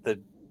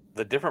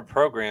the different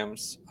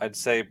programs, I'd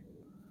say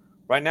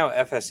right now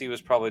FSU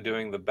is probably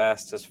doing the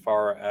best as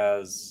far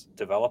as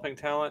developing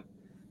talent.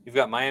 You've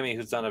got Miami,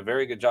 who's done a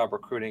very good job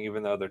recruiting,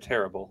 even though they're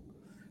terrible.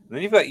 And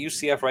then you've got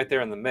UCF right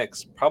there in the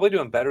mix, probably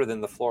doing better than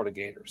the Florida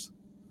Gators.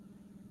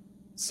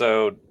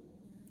 So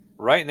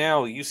right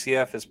now,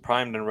 UCF is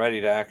primed and ready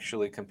to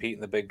actually compete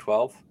in the Big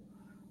 12.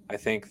 I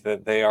think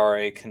that they are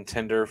a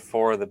contender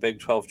for the Big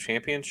 12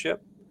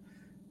 championship,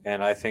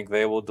 and I think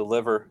they will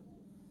deliver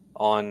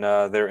on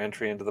their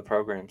entry into the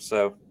program.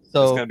 So it's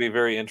going to be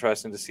very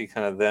interesting to see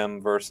kind of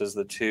them versus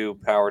the 2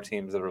 power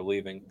teams that are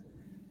leaving,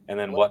 and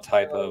then what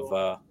type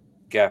of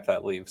gap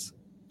that leaves.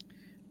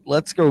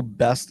 Let's go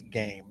best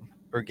game,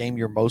 or game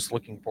you're most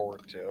looking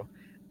forward to,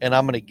 and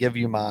I'm going to give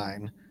you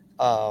mine.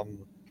 Let's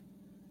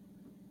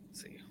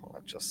see, hold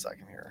on just a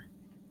second here.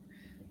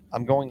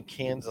 I'm going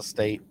Kansas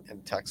State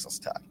and Texas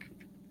Tech.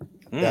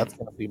 That's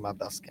going to be my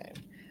best game.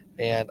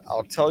 And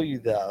I'll tell you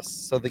this.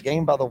 So the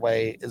game, by the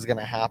way, is going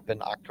to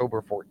happen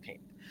October 14th.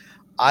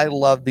 I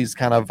love these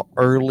kind of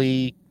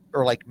early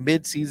or like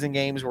mid-season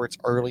games where it's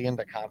early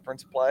into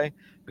conference play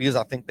because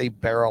I think they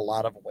bear a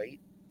lot of weight,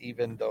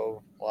 even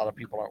though a lot of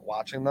people aren't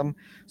watching them.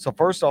 So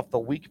first off, the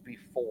week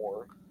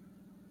before,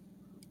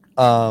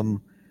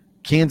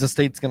 Kansas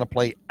State's going to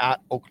play at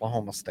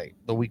Oklahoma State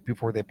the week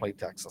before they play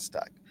Texas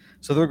Tech.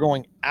 So they're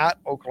going at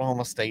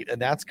Oklahoma State,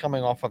 and that's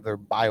coming off of their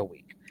bye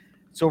week.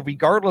 So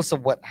regardless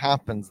of what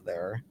happens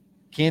there,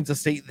 Kansas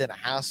State then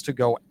has to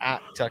go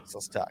at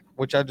Texas Tech,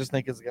 which I just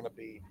think is going to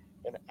be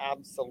an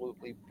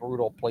absolutely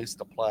brutal place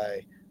to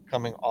play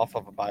coming off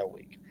of a bye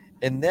week.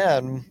 And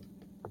then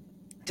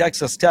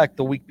Texas Tech,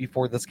 the week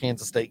before this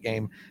Kansas State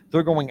game,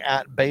 they're going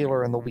at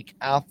Baylor, and the week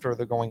after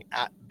they're going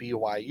at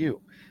BYU.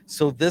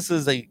 So this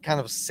is a kind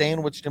of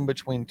sandwiched in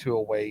between 2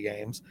 away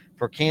games.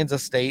 For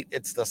Kansas State,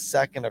 it's the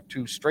second of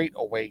 2 straight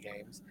away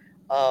games.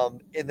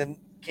 And then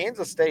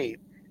Kansas State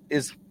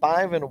is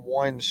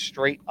 5-1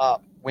 straight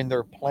up when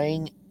they're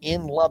playing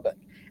in Lubbock.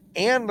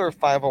 And they're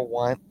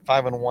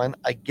 5-1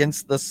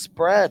 against the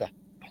spread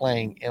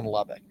playing in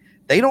Lubbock.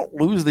 They don't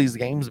lose these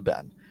games,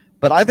 Ben.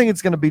 But I think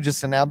it's going to be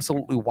just an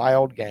absolutely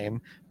wild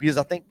game because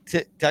I think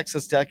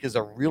Texas Tech is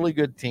a really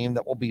good team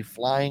that will be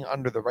flying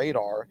under the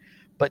radar.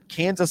 But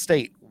Kansas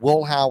State,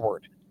 Will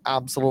Howard,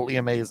 absolutely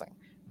amazing.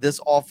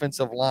 This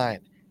offensive line,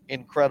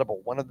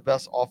 incredible. One of the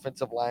best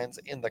offensive lines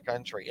in the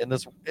country. And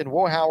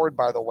Will Howard,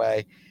 by the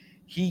way,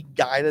 he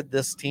guided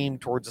this team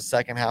towards the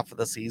second half of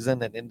the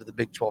season and into the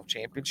Big 12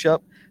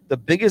 championship. The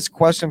biggest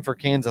question for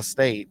Kansas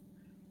State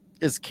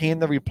is, can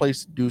they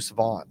replace Deuce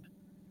Vaughn,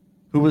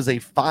 who is a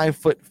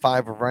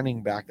 5'5"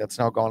 running back that's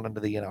now gone into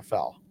the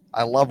NFL.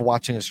 I love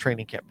watching his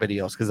training camp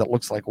videos because it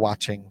looks like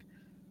watching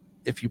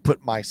if you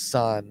put my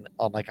son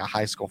on like a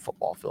high school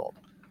football field.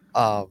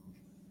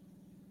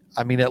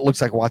 I mean, it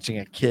looks like watching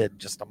a kid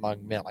just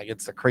among men. Like,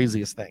 it's the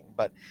craziest thing.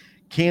 But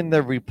can they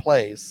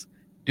replace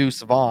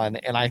Deuce Vaughn?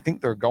 And I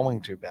think they're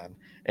going to, Ben.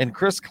 And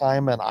Chris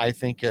Klieman, I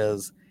think,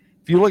 is,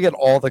 if you look at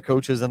all the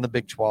coaches in the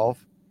Big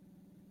 12,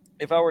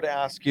 if I were to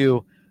ask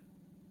you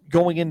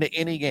going into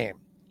any game,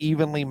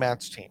 evenly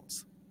matched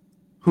teams,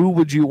 who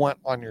would you want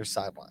on your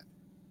sideline?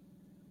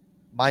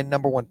 My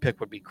number one pick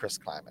would be Chris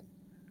Klieman.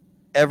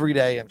 Every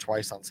day and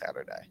twice on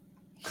Saturday.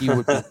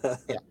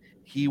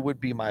 He would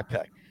be my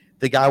pick.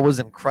 The guy was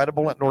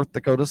incredible at North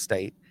Dakota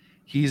State.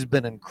 He's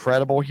been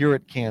incredible here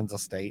at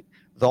Kansas State.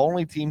 The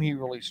only team he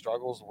really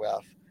struggles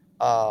with,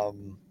 I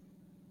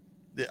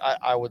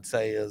would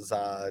say, is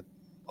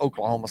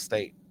Oklahoma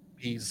State.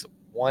 He's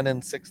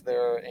 1-6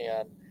 there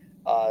and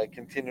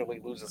continually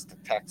loses to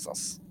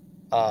Texas.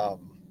 So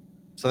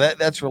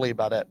that's really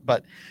about it.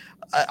 But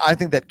I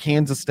think that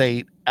Kansas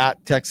State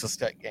at Texas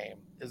Tech game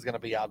is going to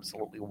be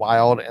absolutely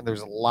wild, and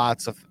there's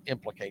lots of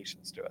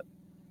implications to it.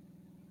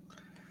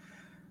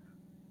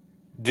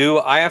 Do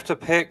I have to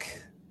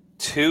pick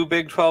 2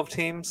 Big 12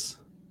 teams?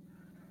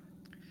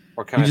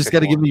 Or can you just got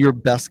to give me your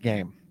best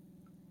game?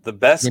 The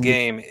best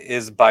game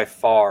is by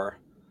far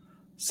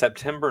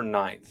September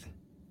 9th.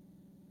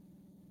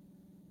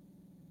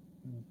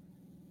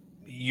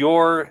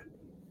 Your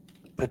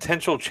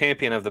potential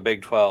champion of the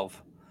Big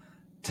 12,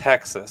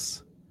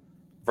 Texas,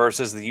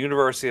 versus the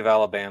University of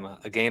Alabama,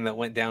 a game that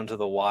went down to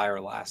the wire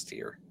last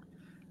year.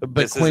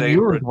 But Quinn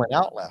Ewers went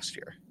out last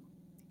year.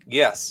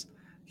 Yes,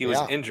 he was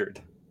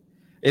injured.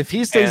 If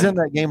he stays in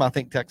that game, I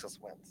think Texas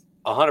wins.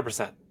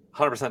 100%.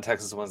 100%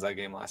 Texas wins that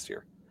game last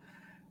year.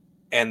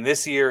 And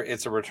this year,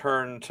 it's a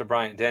return to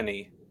Bryant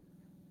Denny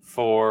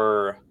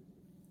for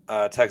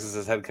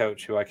Texas's head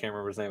coach, who I can't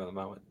remember his name at the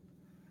moment.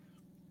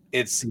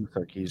 It's Steve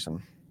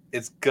Sarkisian.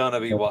 It's gonna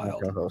be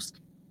wild. Co-host.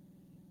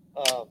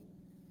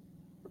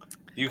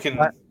 You can.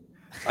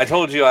 I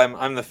told you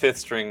I'm the 5th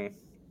string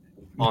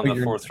on the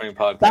 4th string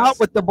podcast. Stop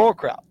with the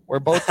bullcrap. We're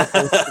both the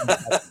 4th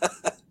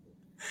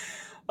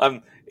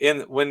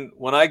string.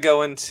 When I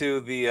go into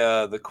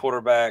the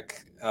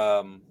quarterback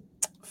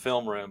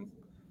film room,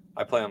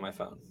 I play on my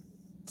phone.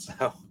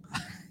 So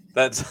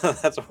that's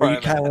where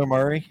I'm Kyler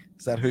Murray?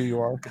 Is that who you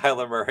are?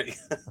 Kyler Murray.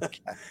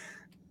 Okay.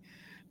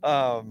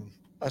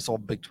 I saw a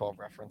Big 12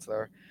 reference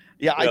there.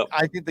 Yeah, yep.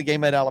 I think the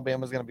game at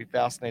Alabama is going to be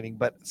fascinating.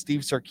 But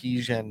Steve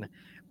Sarkisian,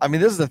 I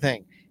mean, this is the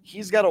thing.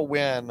 He's got to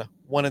win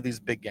one of these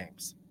big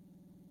games.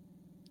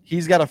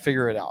 He's got to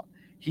figure it out.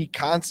 He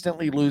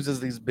constantly loses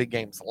these big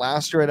games.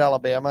 Last year at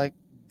Alabama,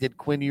 did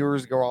Quinn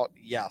Ewers go out?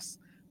 Yes.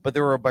 But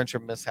there were a bunch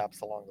of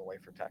mishaps along the way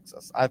for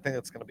Texas. I think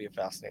it's going to be a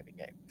fascinating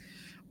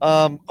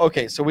game.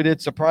 Okay, so we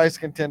did surprise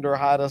contender,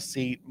 hottest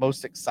seat,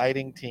 most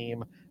exciting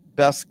team,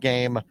 best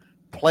game,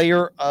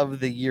 player of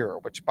the year,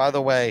 which, by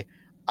the way,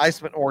 I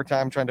spent more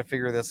time trying to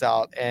figure this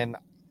out, and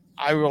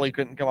I really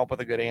couldn't come up with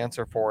a good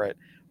answer for it.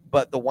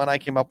 But the one I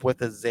came up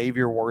with is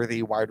Xavier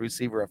Worthy, wide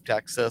receiver of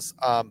Texas.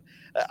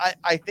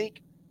 I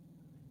think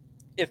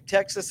if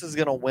Texas is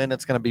going to win,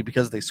 it's going to be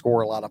because they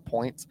score a lot of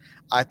points.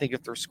 I think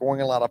if they're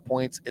scoring a lot of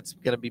points, it's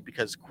going to be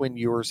because Quinn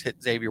Ewers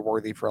hit Xavier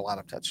Worthy for a lot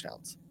of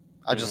touchdowns.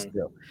 I just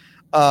do.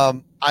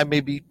 I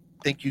maybe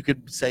think you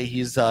could say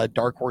he's a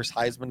dark horse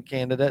Heisman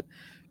candidate.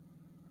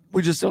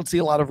 We just don't see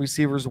a lot of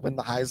receivers win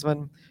the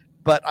Heisman.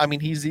 But, I mean,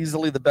 he's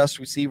easily the best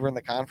receiver in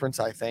the conference,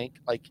 I think,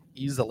 like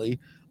easily.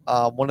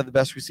 One of the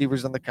best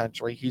receivers in the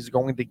country. He's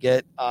going to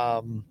get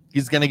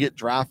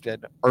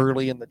drafted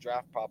early in the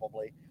draft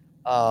probably.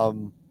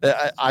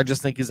 I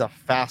just think he's a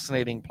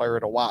fascinating player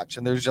to watch.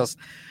 And there's just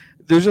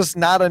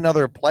not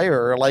another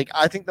player. Like,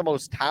 I think the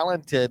most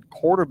talented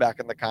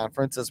quarterback in the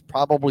conference is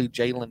probably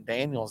Jalen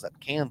Daniels at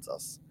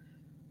Kansas.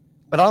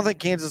 But I don't think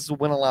Kansas will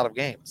win a lot of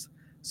games.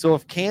 So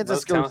if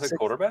Kansas goes talented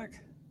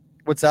quarterback?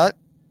 What's that?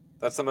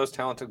 That's the most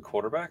talented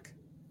quarterback?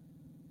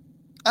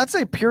 I'd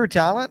say pure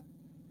talent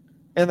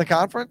in the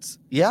conference.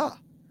 Yeah.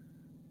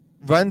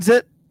 Runs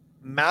it.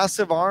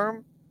 Massive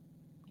arm.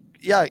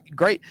 Yeah,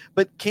 great.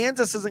 But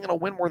Kansas isn't going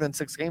to win more than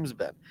 6 games,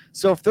 Ben.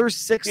 So if there's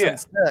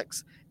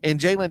 6-6 and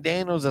Jalen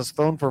Daniels has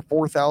thrown for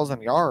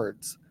 4,000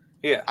 yards,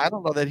 I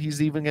don't know that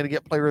he's even going to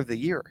get player of the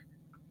year.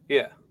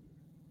 Yeah.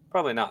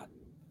 Probably not.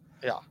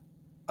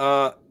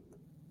 Yeah.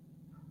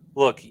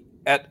 Look,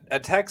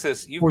 at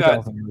Texas, you've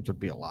 4,000 yards would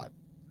be a lot.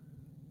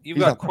 You've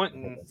got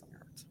Quentin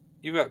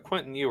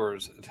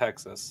Ewers at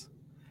Texas.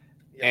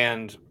 Yeah.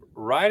 And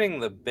riding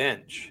the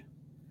bench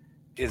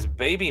is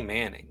Baby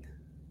Manning.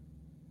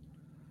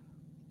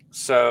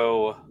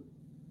 So,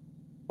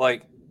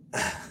 like,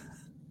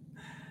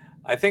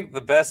 I think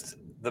the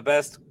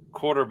best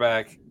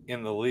quarterback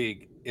in the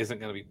league isn't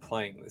going to be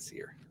playing this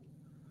year.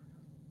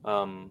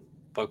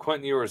 But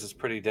Quentin Ewers is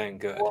pretty dang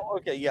good. Well,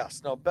 okay,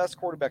 yes. No, best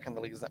quarterback in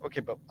the league is that. Okay,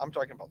 but I'm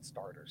talking about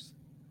starters.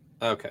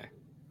 Okay.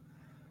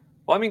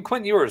 Well, I mean,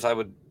 Quentin Ewers,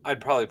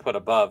 I'd probably put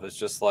above as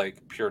just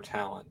like pure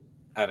talent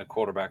at a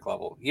quarterback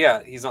level.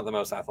 Yeah, he's not the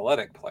most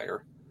athletic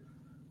player,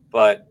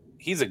 but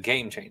he's a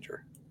game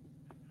changer.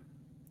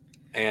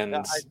 And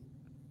now,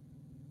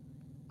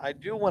 I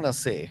do want to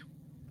see.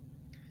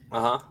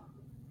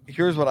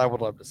 Here's what I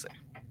would love to see.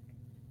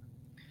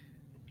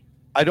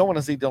 I don't want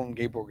to see Dylan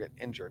Gabriel get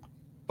injured,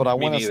 but I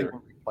want to see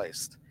him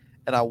replaced.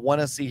 And I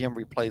want to see him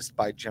replaced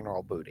by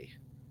General Booty.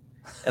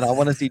 And I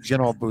want to see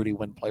General Booty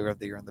win Player of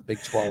the Year in the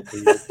Big 12.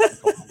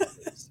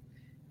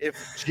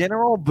 If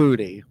General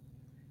Booty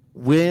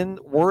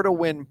were to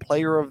win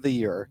Player of the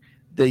Year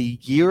the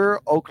year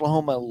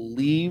Oklahoma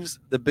leaves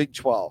the Big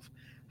 12,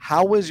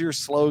 how is your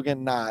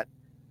slogan not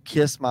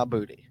 "Kiss My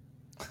Booty"?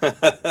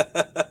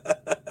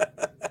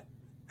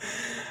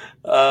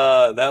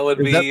 That would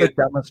be the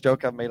dumbest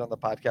joke I've made on the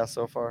podcast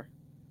so far.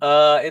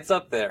 It's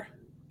up there.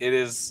 It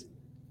is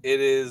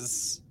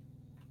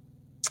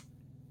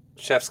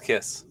chef's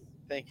kiss.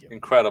 Thank you.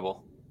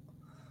 Incredible.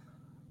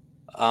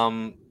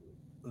 The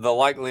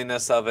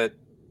likeliness of it.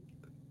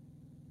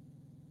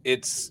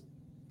 It's,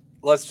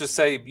 let's just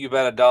say you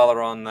bet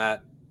 $1 on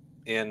that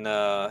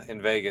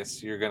in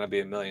Vegas, you're going to be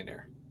a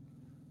millionaire.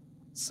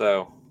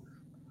 So,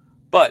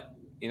 but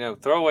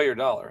throw away your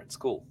dollar. It's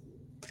cool.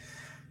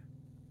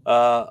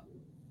 I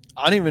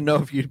don't even know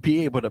if you'd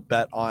be able to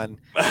bet on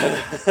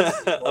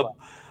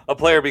a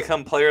player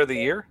become Player of the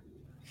Year.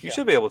 You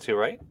should be able to,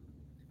 right?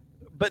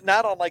 But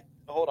not on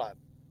hold on.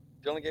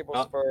 Dylan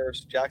Gabriel's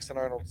first, Jackson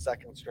Arnold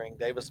second string,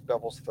 Davis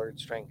Bevel's third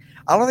string.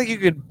 I don't think you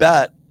could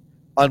bet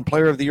on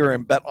Player of the Year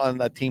and bet on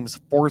the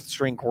team's fourth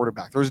string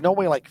quarterback. There's no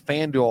way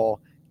FanDuel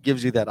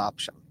gives you that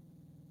option.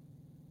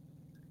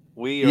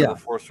 We are the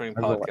fourth string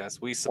podcast.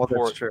 We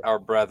support our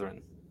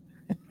brethren.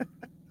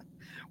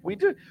 We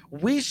do.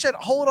 We should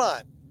hold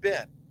on,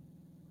 Ben.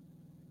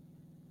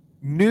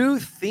 New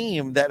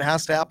theme that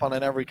has to happen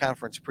in every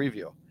conference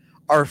preview.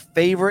 Our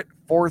favorite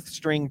fourth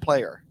string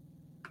player.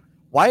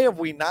 Why have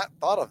we not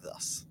thought of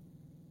this?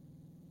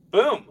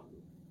 Boom.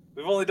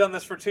 We've only done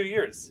this for 2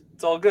 years.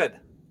 It's all good.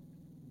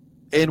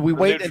 And we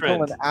wait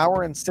until an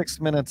hour and 6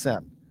 minutes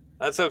in.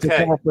 That's okay. To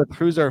come up with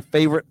who's our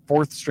favorite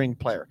fourth string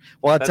player.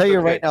 Well, I'll tell you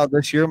right now,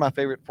 this year, my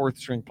favorite fourth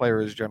string player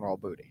is General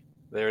Booty.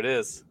 There it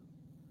is.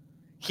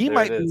 He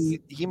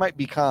might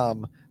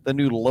become the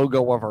new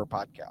logo of our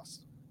podcast.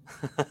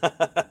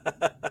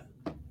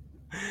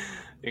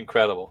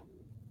 Incredible.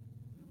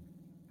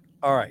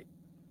 All right.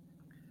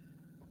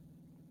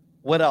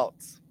 What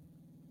else?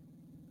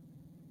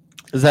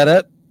 Is that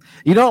it?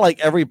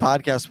 Every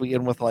podcast we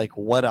end with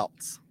what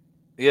else?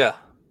 Yeah.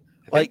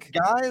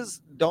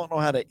 Guys don't know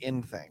how to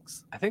end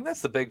things. I think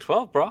that's the Big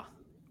 12, bro.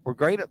 We're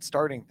great at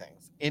starting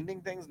things.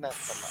 Ending things, not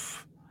so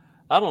much.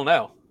 I don't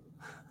know.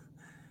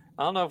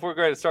 I don't know if we're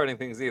great at starting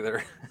things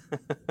either.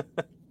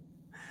 Yeah,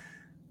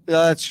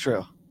 that's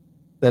true.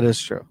 That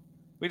is true.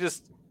 We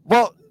just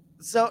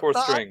fourth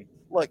string.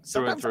 Look,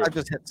 sometimes I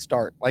just hit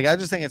start. I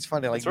just think it's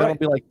funny. Don't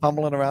be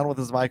fumbling around with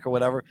his mic or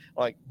whatever.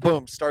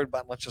 Boom, start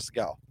button. Let's just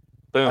go.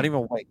 Boom. I don't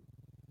even wait.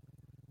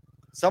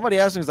 Somebody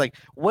asked me,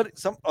 what?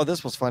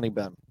 This was funny,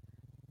 Ben.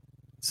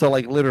 So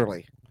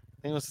literally,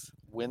 I think it was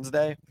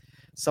Wednesday.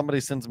 Somebody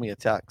sends me a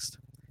text.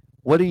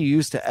 What do you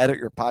use to edit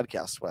your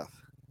podcast with?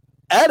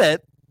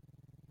 Edit?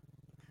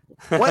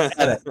 What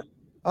edit?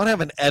 I don't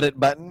have an edit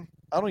button.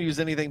 I don't use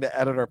anything to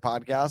edit our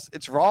podcast.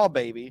 It's raw,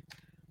 baby.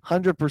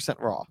 100%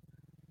 raw.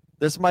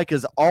 This mic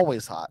is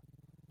always hot,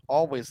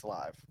 always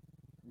live.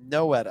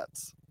 No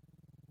edits.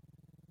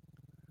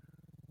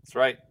 That's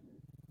right.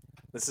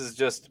 This is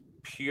just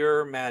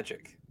pure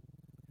magic.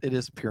 It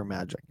is pure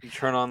magic. You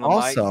turn on the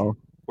mic.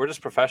 We're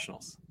just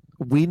professionals.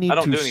 We need I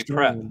don't to do any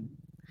prep.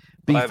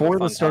 Before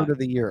the start of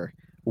the year,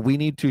 we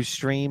need to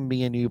stream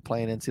me and you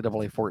playing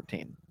NCAA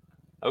 14.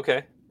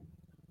 Okay.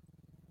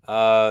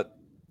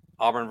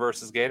 Auburn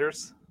versus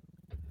Gators.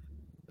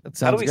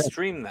 How do we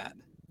stream that?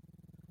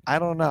 I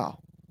don't know.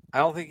 I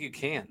don't think you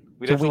can.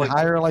 Can we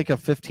hire a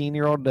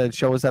 15-year-old to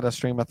show us how to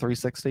stream a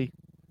 360?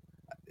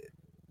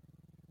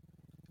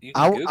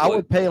 I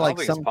would pay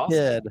some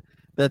kid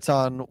that's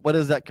on, what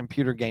is that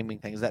computer gaming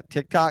thing? Is that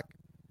TikTok?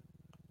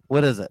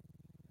 What is it?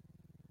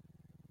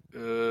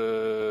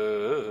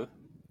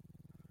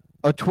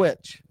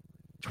 Twitch.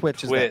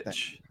 Twitch is that thing.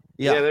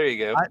 Yeah, there you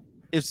go.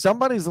 If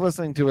somebody's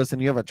listening to us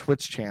and you have a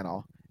Twitch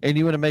channel and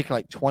you want to make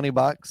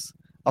 $20,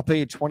 I'll pay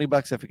you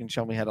 $20 if you can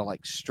show me how to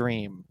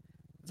stream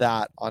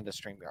that onto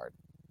StreamYard.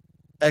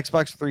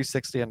 Xbox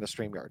 360 onto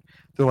StreamYard.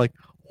 They're like,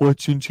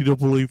 what's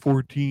NCAA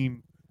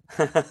 14?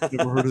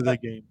 Never heard of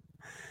that game.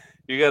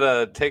 You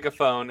gotta take a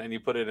phone and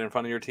you put it in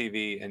front of your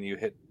TV and you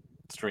hit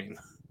stream.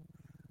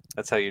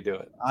 That's how you do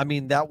it. I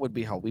mean, that would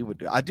be how we would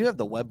do it. I do have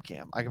the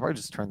webcam. I could probably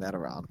just turn that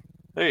around.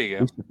 There you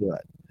go. We should do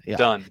it. Yeah.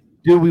 Done.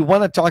 Do we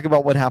want to talk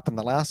about what happened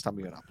the last time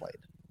you and I played?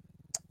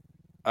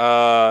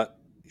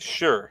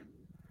 Sure.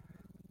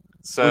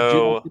 So would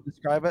you like to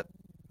describe it?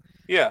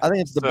 Yeah. I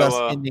think it's the best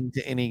ending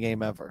to any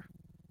game ever.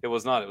 It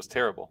was not. It was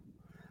terrible.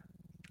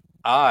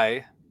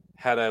 I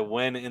had a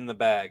win in the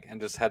bag and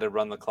just had to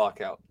run the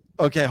clock out.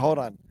 Okay, hold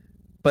on.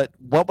 But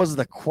what was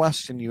the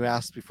question you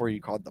asked before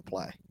you called the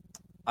play?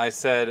 I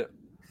said,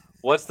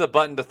 what's the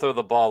button to throw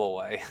the ball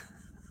away?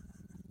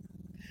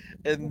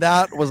 And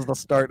that was the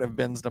start of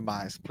Ben's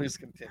demise. Please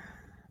continue.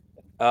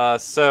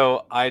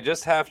 So I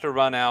just have to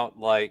run out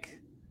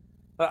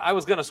I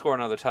was going to score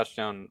another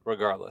touchdown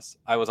regardless.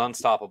 I was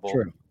unstoppable.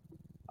 True.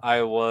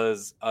 I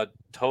was a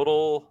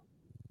total...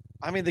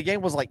 I mean, the game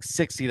was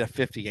 60 to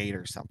 58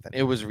 or something.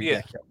 It was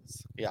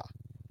ridiculous. Yeah.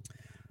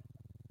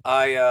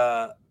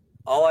 I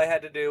all I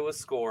had to do was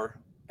score,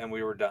 and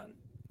we were done.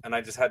 And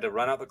I just had to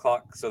run out the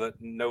clock so that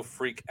no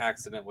freak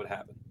accident would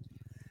happen.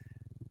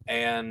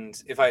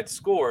 And if I had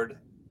scored,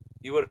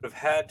 you would have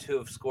had to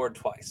have scored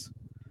twice.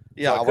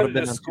 Yeah, so I could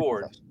have just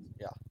scored.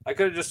 Yeah, I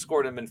could have just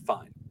scored and been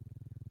fine,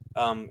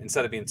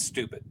 instead of being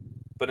stupid.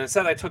 But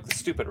instead, I took the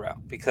stupid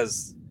route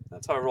because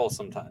that's how I roll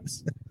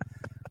sometimes.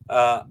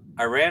 I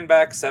ran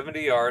back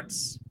 70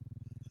 yards,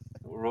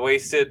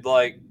 wasted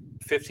like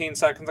 15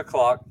 seconds of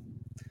clock,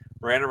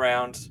 ran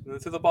around, and then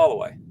threw the ball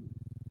away.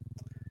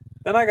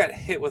 Then I got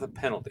hit with a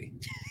penalty.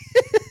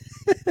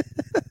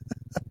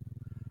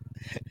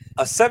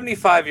 A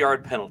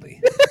 75-yard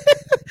penalty.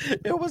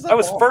 I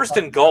was first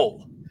and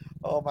goal.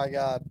 Oh my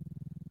God.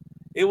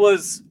 It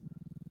was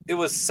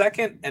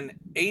second and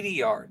 80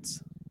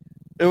 yards.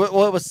 It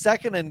was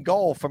second and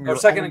goal from your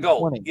second and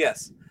goal. 20.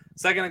 Yes.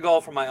 Second and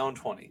goal from my own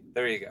 20.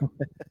 There you go.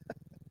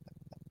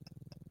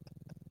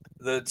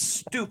 The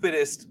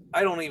stupidest.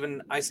 I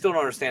still don't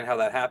understand how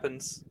that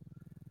happens.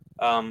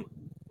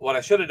 What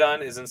I should have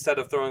done is instead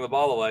of throwing the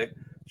ball away,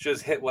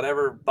 just hit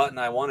whatever button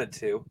I wanted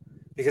to,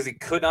 because he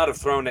could not have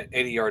thrown it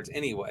 80 yards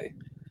anyway.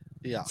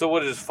 Yeah. So it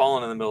would have just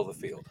fallen in the middle of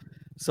the field.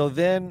 So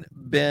then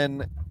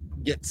Ben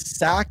gets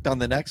sacked on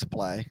the next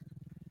play.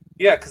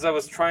 Yeah, because I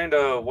was trying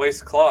to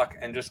waste clock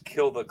and just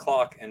kill the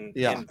clock and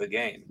end the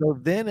game. So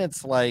then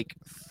it's like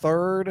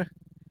third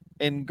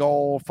and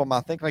goal from,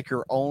 I think, like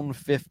your own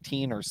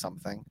 15 or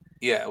something.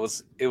 Yeah, it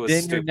was. Then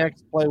stupid. Your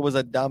next play was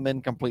a dumb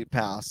incomplete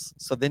pass.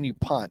 So then you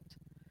punt.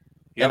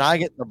 Yep. And I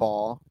get the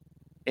ball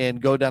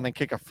and go down and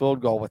kick a field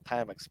goal with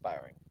time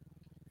expiring.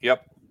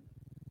 Yep.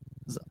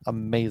 It's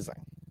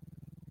amazing.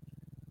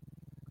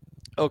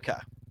 Okay.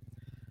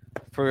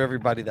 For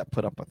everybody that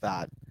put up with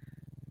that,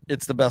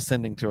 it's the best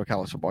ending to a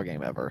college football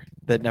game ever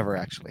that never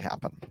actually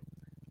happened.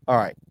 All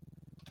right.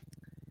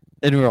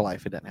 In real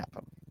life, it didn't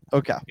happen.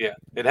 Okay. Yeah,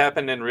 it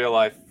happened in real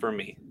life for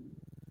me.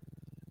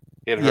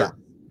 It hurt. Yeah.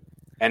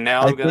 And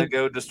now I'm going to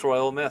go destroy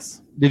Ole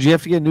Miss. Did you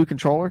have to get a new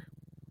controller?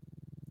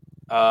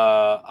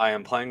 I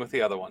am playing with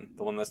the other one,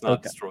 the one that's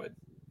not destroyed.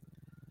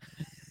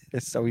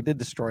 So we did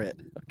destroy it.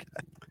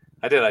 Okay.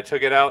 I did. I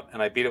took it out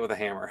and I beat it with a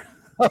hammer.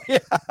 Oh, yeah.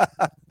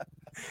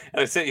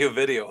 And I sent you a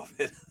video of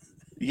it.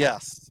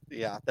 Yes.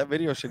 Yeah. That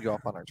video should go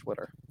up on our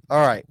Twitter.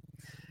 All right.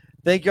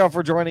 Thank you all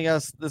for joining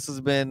us. This has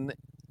been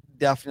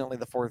definitely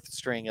the fourth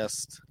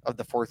stringest of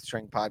the Fourth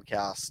String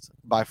podcast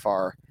by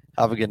far.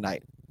 Have a good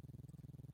night.